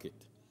the market.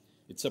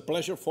 It's a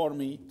pleasure for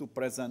me to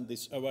present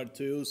this award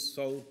to you,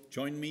 so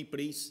join me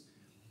please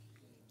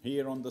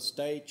here on the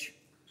stage.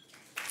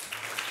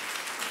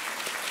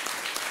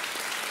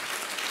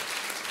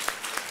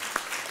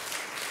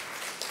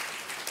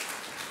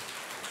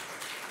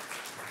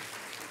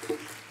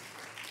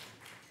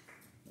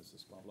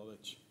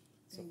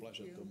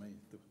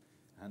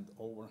 hand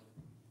over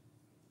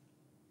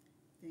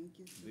Thank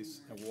you so this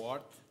much.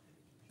 award.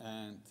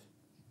 And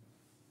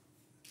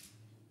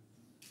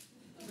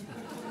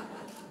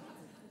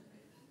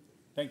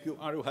thank you.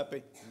 Are you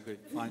happy? Okay,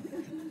 fine.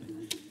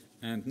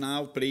 And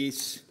now,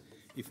 please,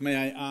 if may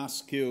I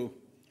ask you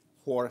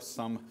for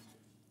some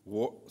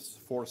words.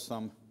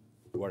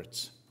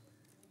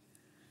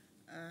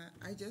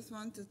 I just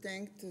want to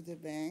thank to the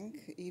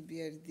bank,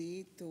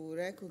 EBRD, to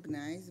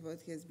recognize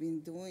what has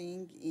been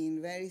doing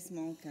in very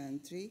small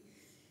country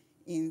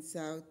in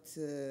South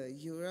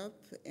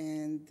Europe,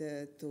 and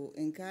to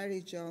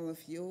encourage all of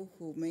you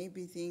who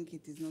maybe think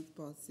it is not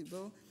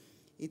possible.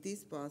 It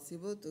is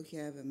possible to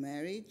have a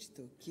marriage,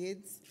 to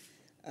kids,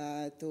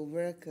 to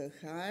work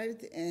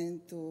hard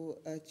and to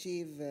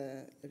achieve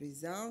a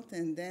result,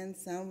 and then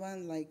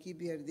someone like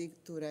EBRD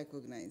to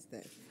recognize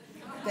that.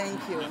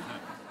 Thank you.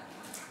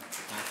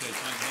 Okay,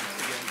 once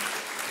again,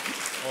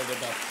 all the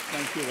best.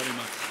 Thank you very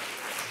much.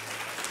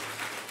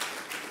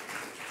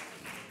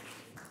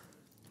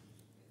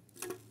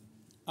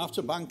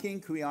 After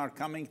banking, we are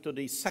coming to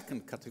the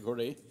second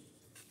category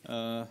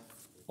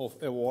of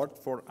award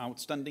for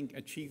outstanding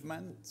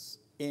achievements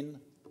in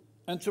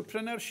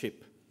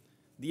entrepreneurship.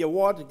 The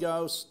award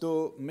goes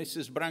to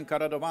Mrs. Branka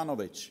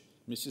Radovanovic.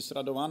 Mrs.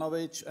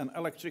 Radovanovic, an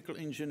electrical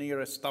engineer,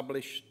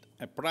 established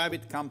a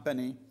private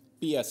company,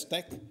 PS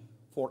Tech,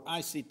 for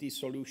ICT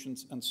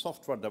solutions and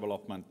software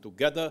development,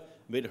 together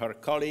with her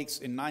colleagues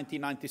in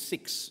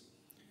 1996.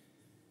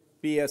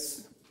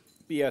 PS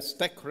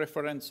Tech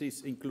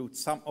references include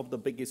some of the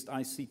biggest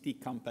ICT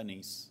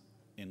companies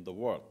in the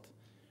world.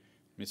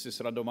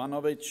 Mrs.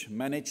 Radovanovic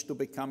managed to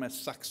become a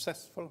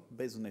successful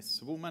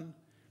businesswoman,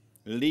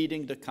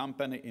 leading the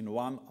company in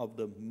one of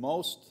the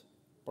most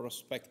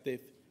prospective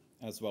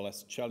as well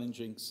as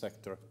challenging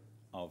sector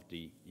of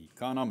the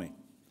economy.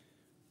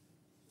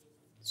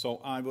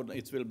 So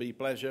it will be a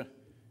pleasure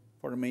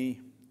for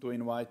me to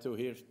invite you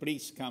here.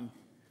 Please come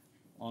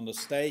on the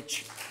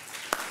stage.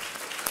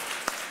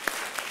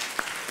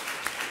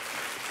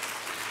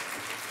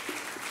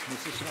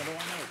 Mrs.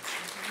 Radovanovic,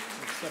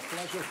 it's a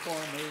pleasure for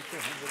me to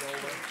hand it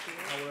over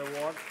our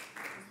award.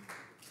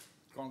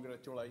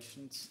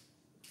 Congratulations.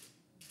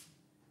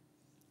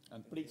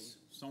 And please,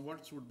 some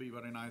words would be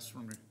very nice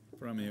from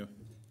you.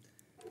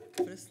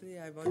 Firstly,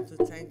 I want to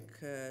thank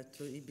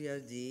to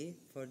EBRD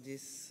for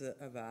this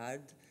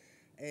award.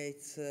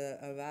 It's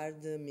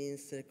award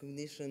means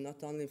recognition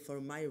not only for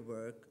my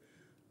work,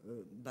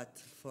 but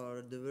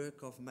for the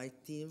work of my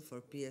team,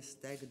 for PS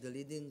Tech, the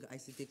leading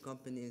ICT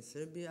company in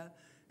Serbia,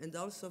 and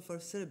also for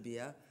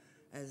Serbia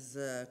as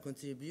a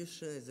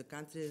contribution, as a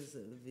country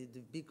with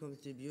a big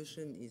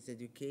contribution is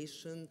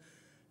education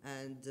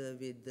and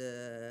with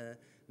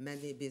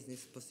many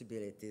business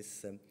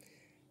possibilities.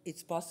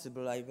 It's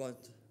possible, I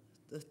want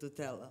to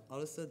tell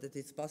also that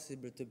it's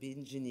possible to be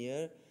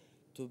engineer,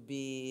 to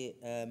be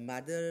a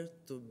mother,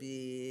 to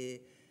be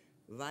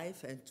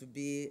wife, and to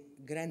be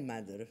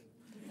grandmother.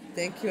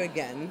 Thank you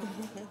again.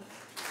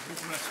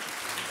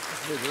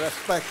 With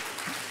respect.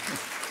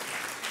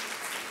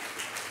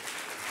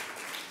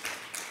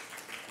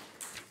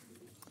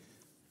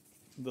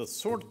 The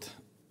third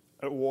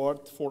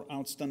award for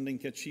outstanding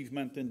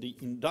achievement in the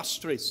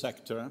industry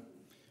sector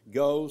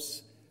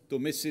goes to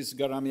Mrs.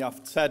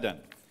 Garamiav Tseden.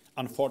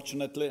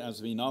 Unfortunately,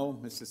 as we know,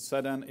 Mrs.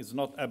 Tseden is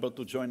not able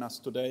to join us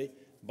today,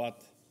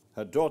 but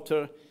her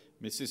daughter,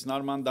 Mrs.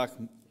 Narmandak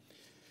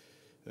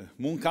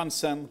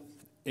Munkansen,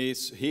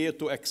 is here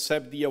to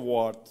accept the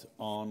award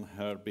on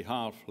her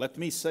behalf. Let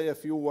me say a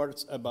few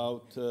words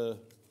about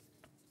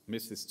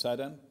Mrs.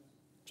 Tseden,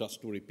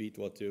 just to repeat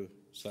what you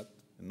said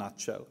in a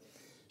nutshell.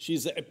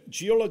 She's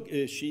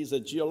a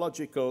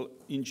geological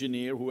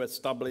engineer who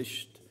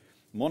established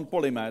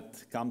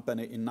Monpolymet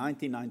company in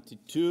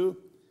 1992,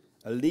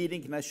 a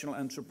leading national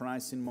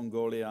enterprise in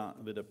Mongolia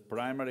with a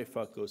primary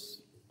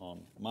focus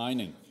on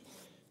mining.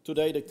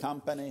 Today, the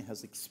company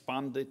has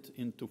expanded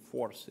into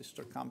 4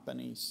 sister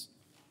companies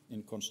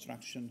in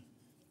construction,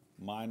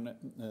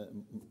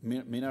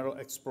 mineral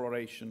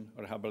exploration,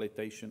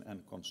 rehabilitation,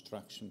 and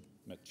construction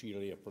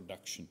material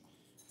production,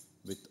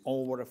 with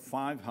over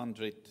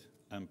 500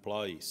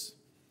 employees.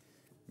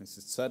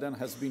 Mrs. Tseden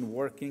has been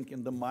working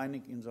in the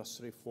mining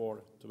industry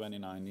for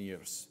 29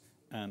 years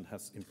and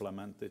has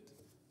implemented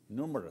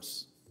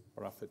numerous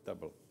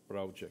profitable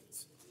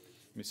projects.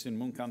 Mrs.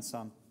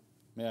 Munkansan,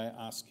 may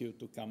I ask you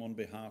to come on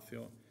behalf of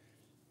your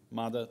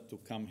mother to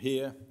come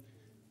here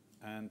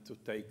and to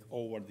take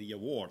over the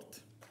award.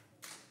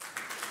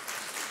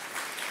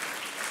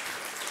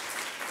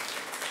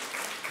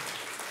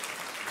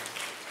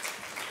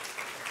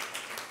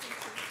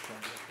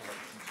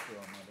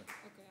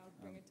 Okay, I'll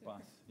bring it to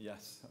her.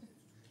 Yes.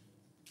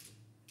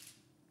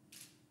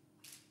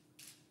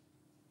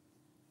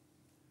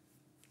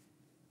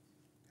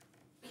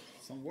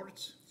 Some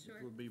words? Sure.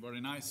 It would be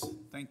very nice.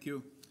 Thank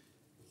you.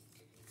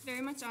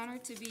 Very much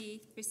honored to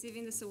be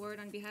receiving this award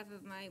on behalf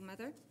of my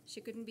mother.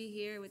 She couldn't be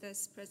here with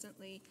us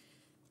presently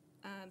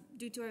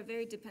due to her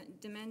very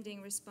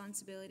demanding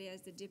responsibility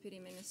as the Deputy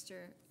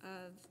Minister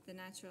of the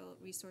Natural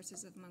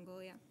Resources of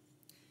Mongolia.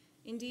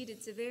 Indeed,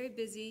 it's a very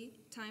busy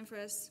time for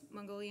us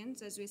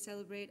Mongolians as we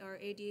celebrate our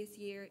 80th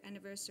year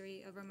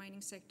anniversary of our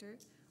mining sector,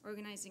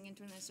 organizing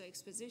international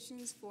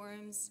expositions,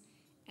 forums,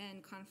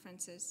 and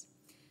conferences.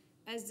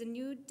 As the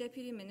new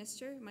deputy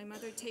minister, my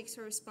mother takes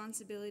her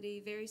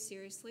responsibility very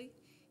seriously,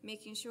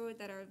 making sure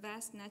that our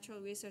vast natural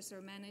resources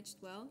are managed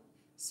well,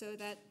 so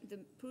that the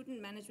prudent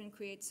management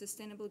creates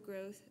sustainable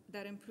growth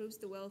that improves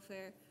the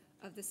welfare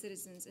of the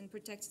citizens and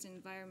protects the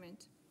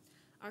environment.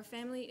 Our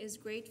family is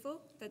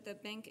grateful that the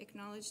bank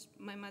acknowledged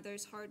my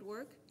mother's hard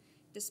work,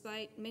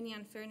 despite many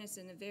unfairness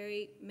in a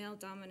very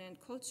male-dominant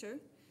culture,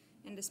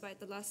 and despite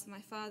the loss of my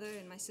father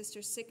and my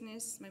sister's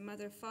sickness, my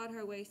mother fought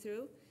her way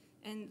through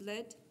and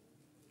led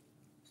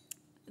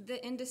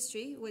the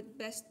industry with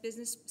best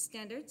business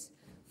standards,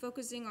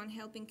 focusing on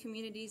helping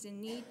communities in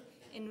need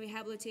and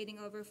rehabilitating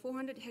over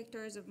 400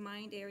 hectares of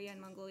mined area in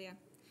Mongolia.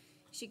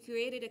 She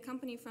created a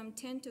company from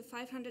 10 to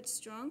 500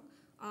 strong,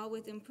 all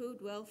with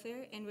improved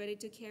welfare and ready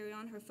to carry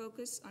on her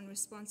focus on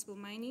responsible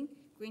mining,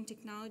 green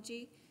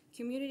technology,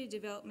 community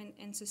development,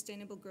 and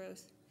sustainable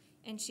growth.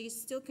 And she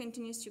still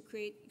continues to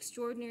create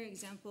extraordinary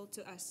example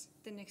to us,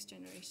 the next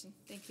generation.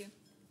 Thank you.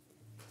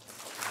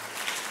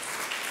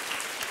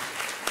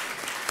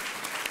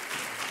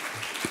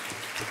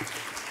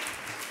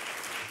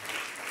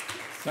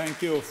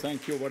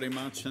 Thank you very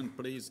much, and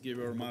please give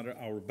your mother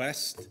our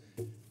best.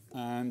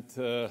 And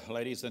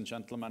ladies and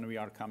gentlemen, we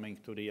are coming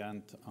to the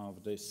end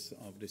of this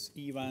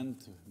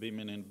event.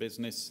 Women in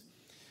business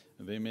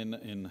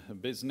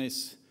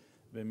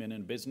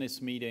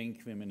meeting,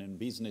 women in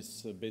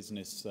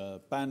business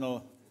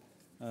panel.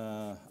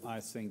 I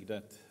think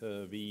that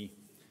we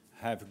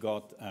have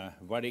got a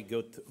very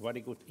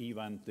good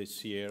event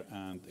this year,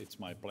 and it's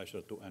my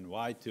pleasure to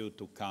invite you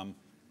to come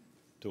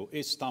to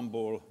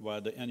Istanbul, where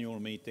the annual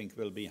meeting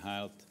will be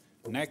held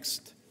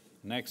next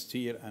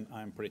year, and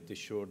I'm pretty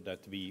sure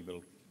that we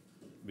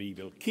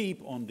will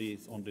keep on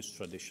this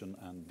tradition,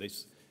 and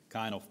this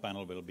kind of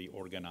panel will be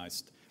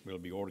organized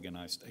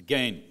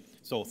again.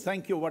 So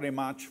thank you very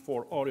much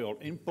for all your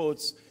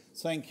inputs.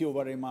 Thank you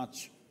very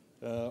much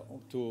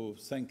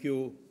thank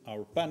you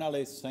our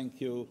panelists, thank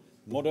you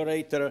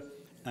moderator,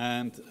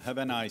 and have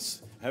a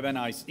nice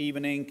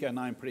evening. And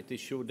I'm pretty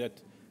sure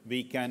that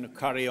we can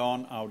carry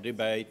on our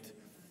debate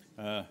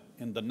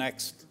in the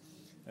next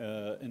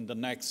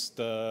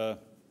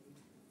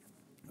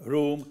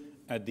room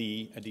at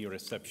the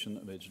reception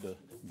which the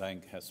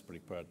bank has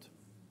prepared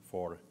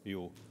for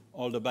you.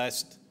 All the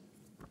best.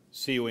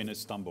 See you in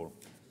Istanbul.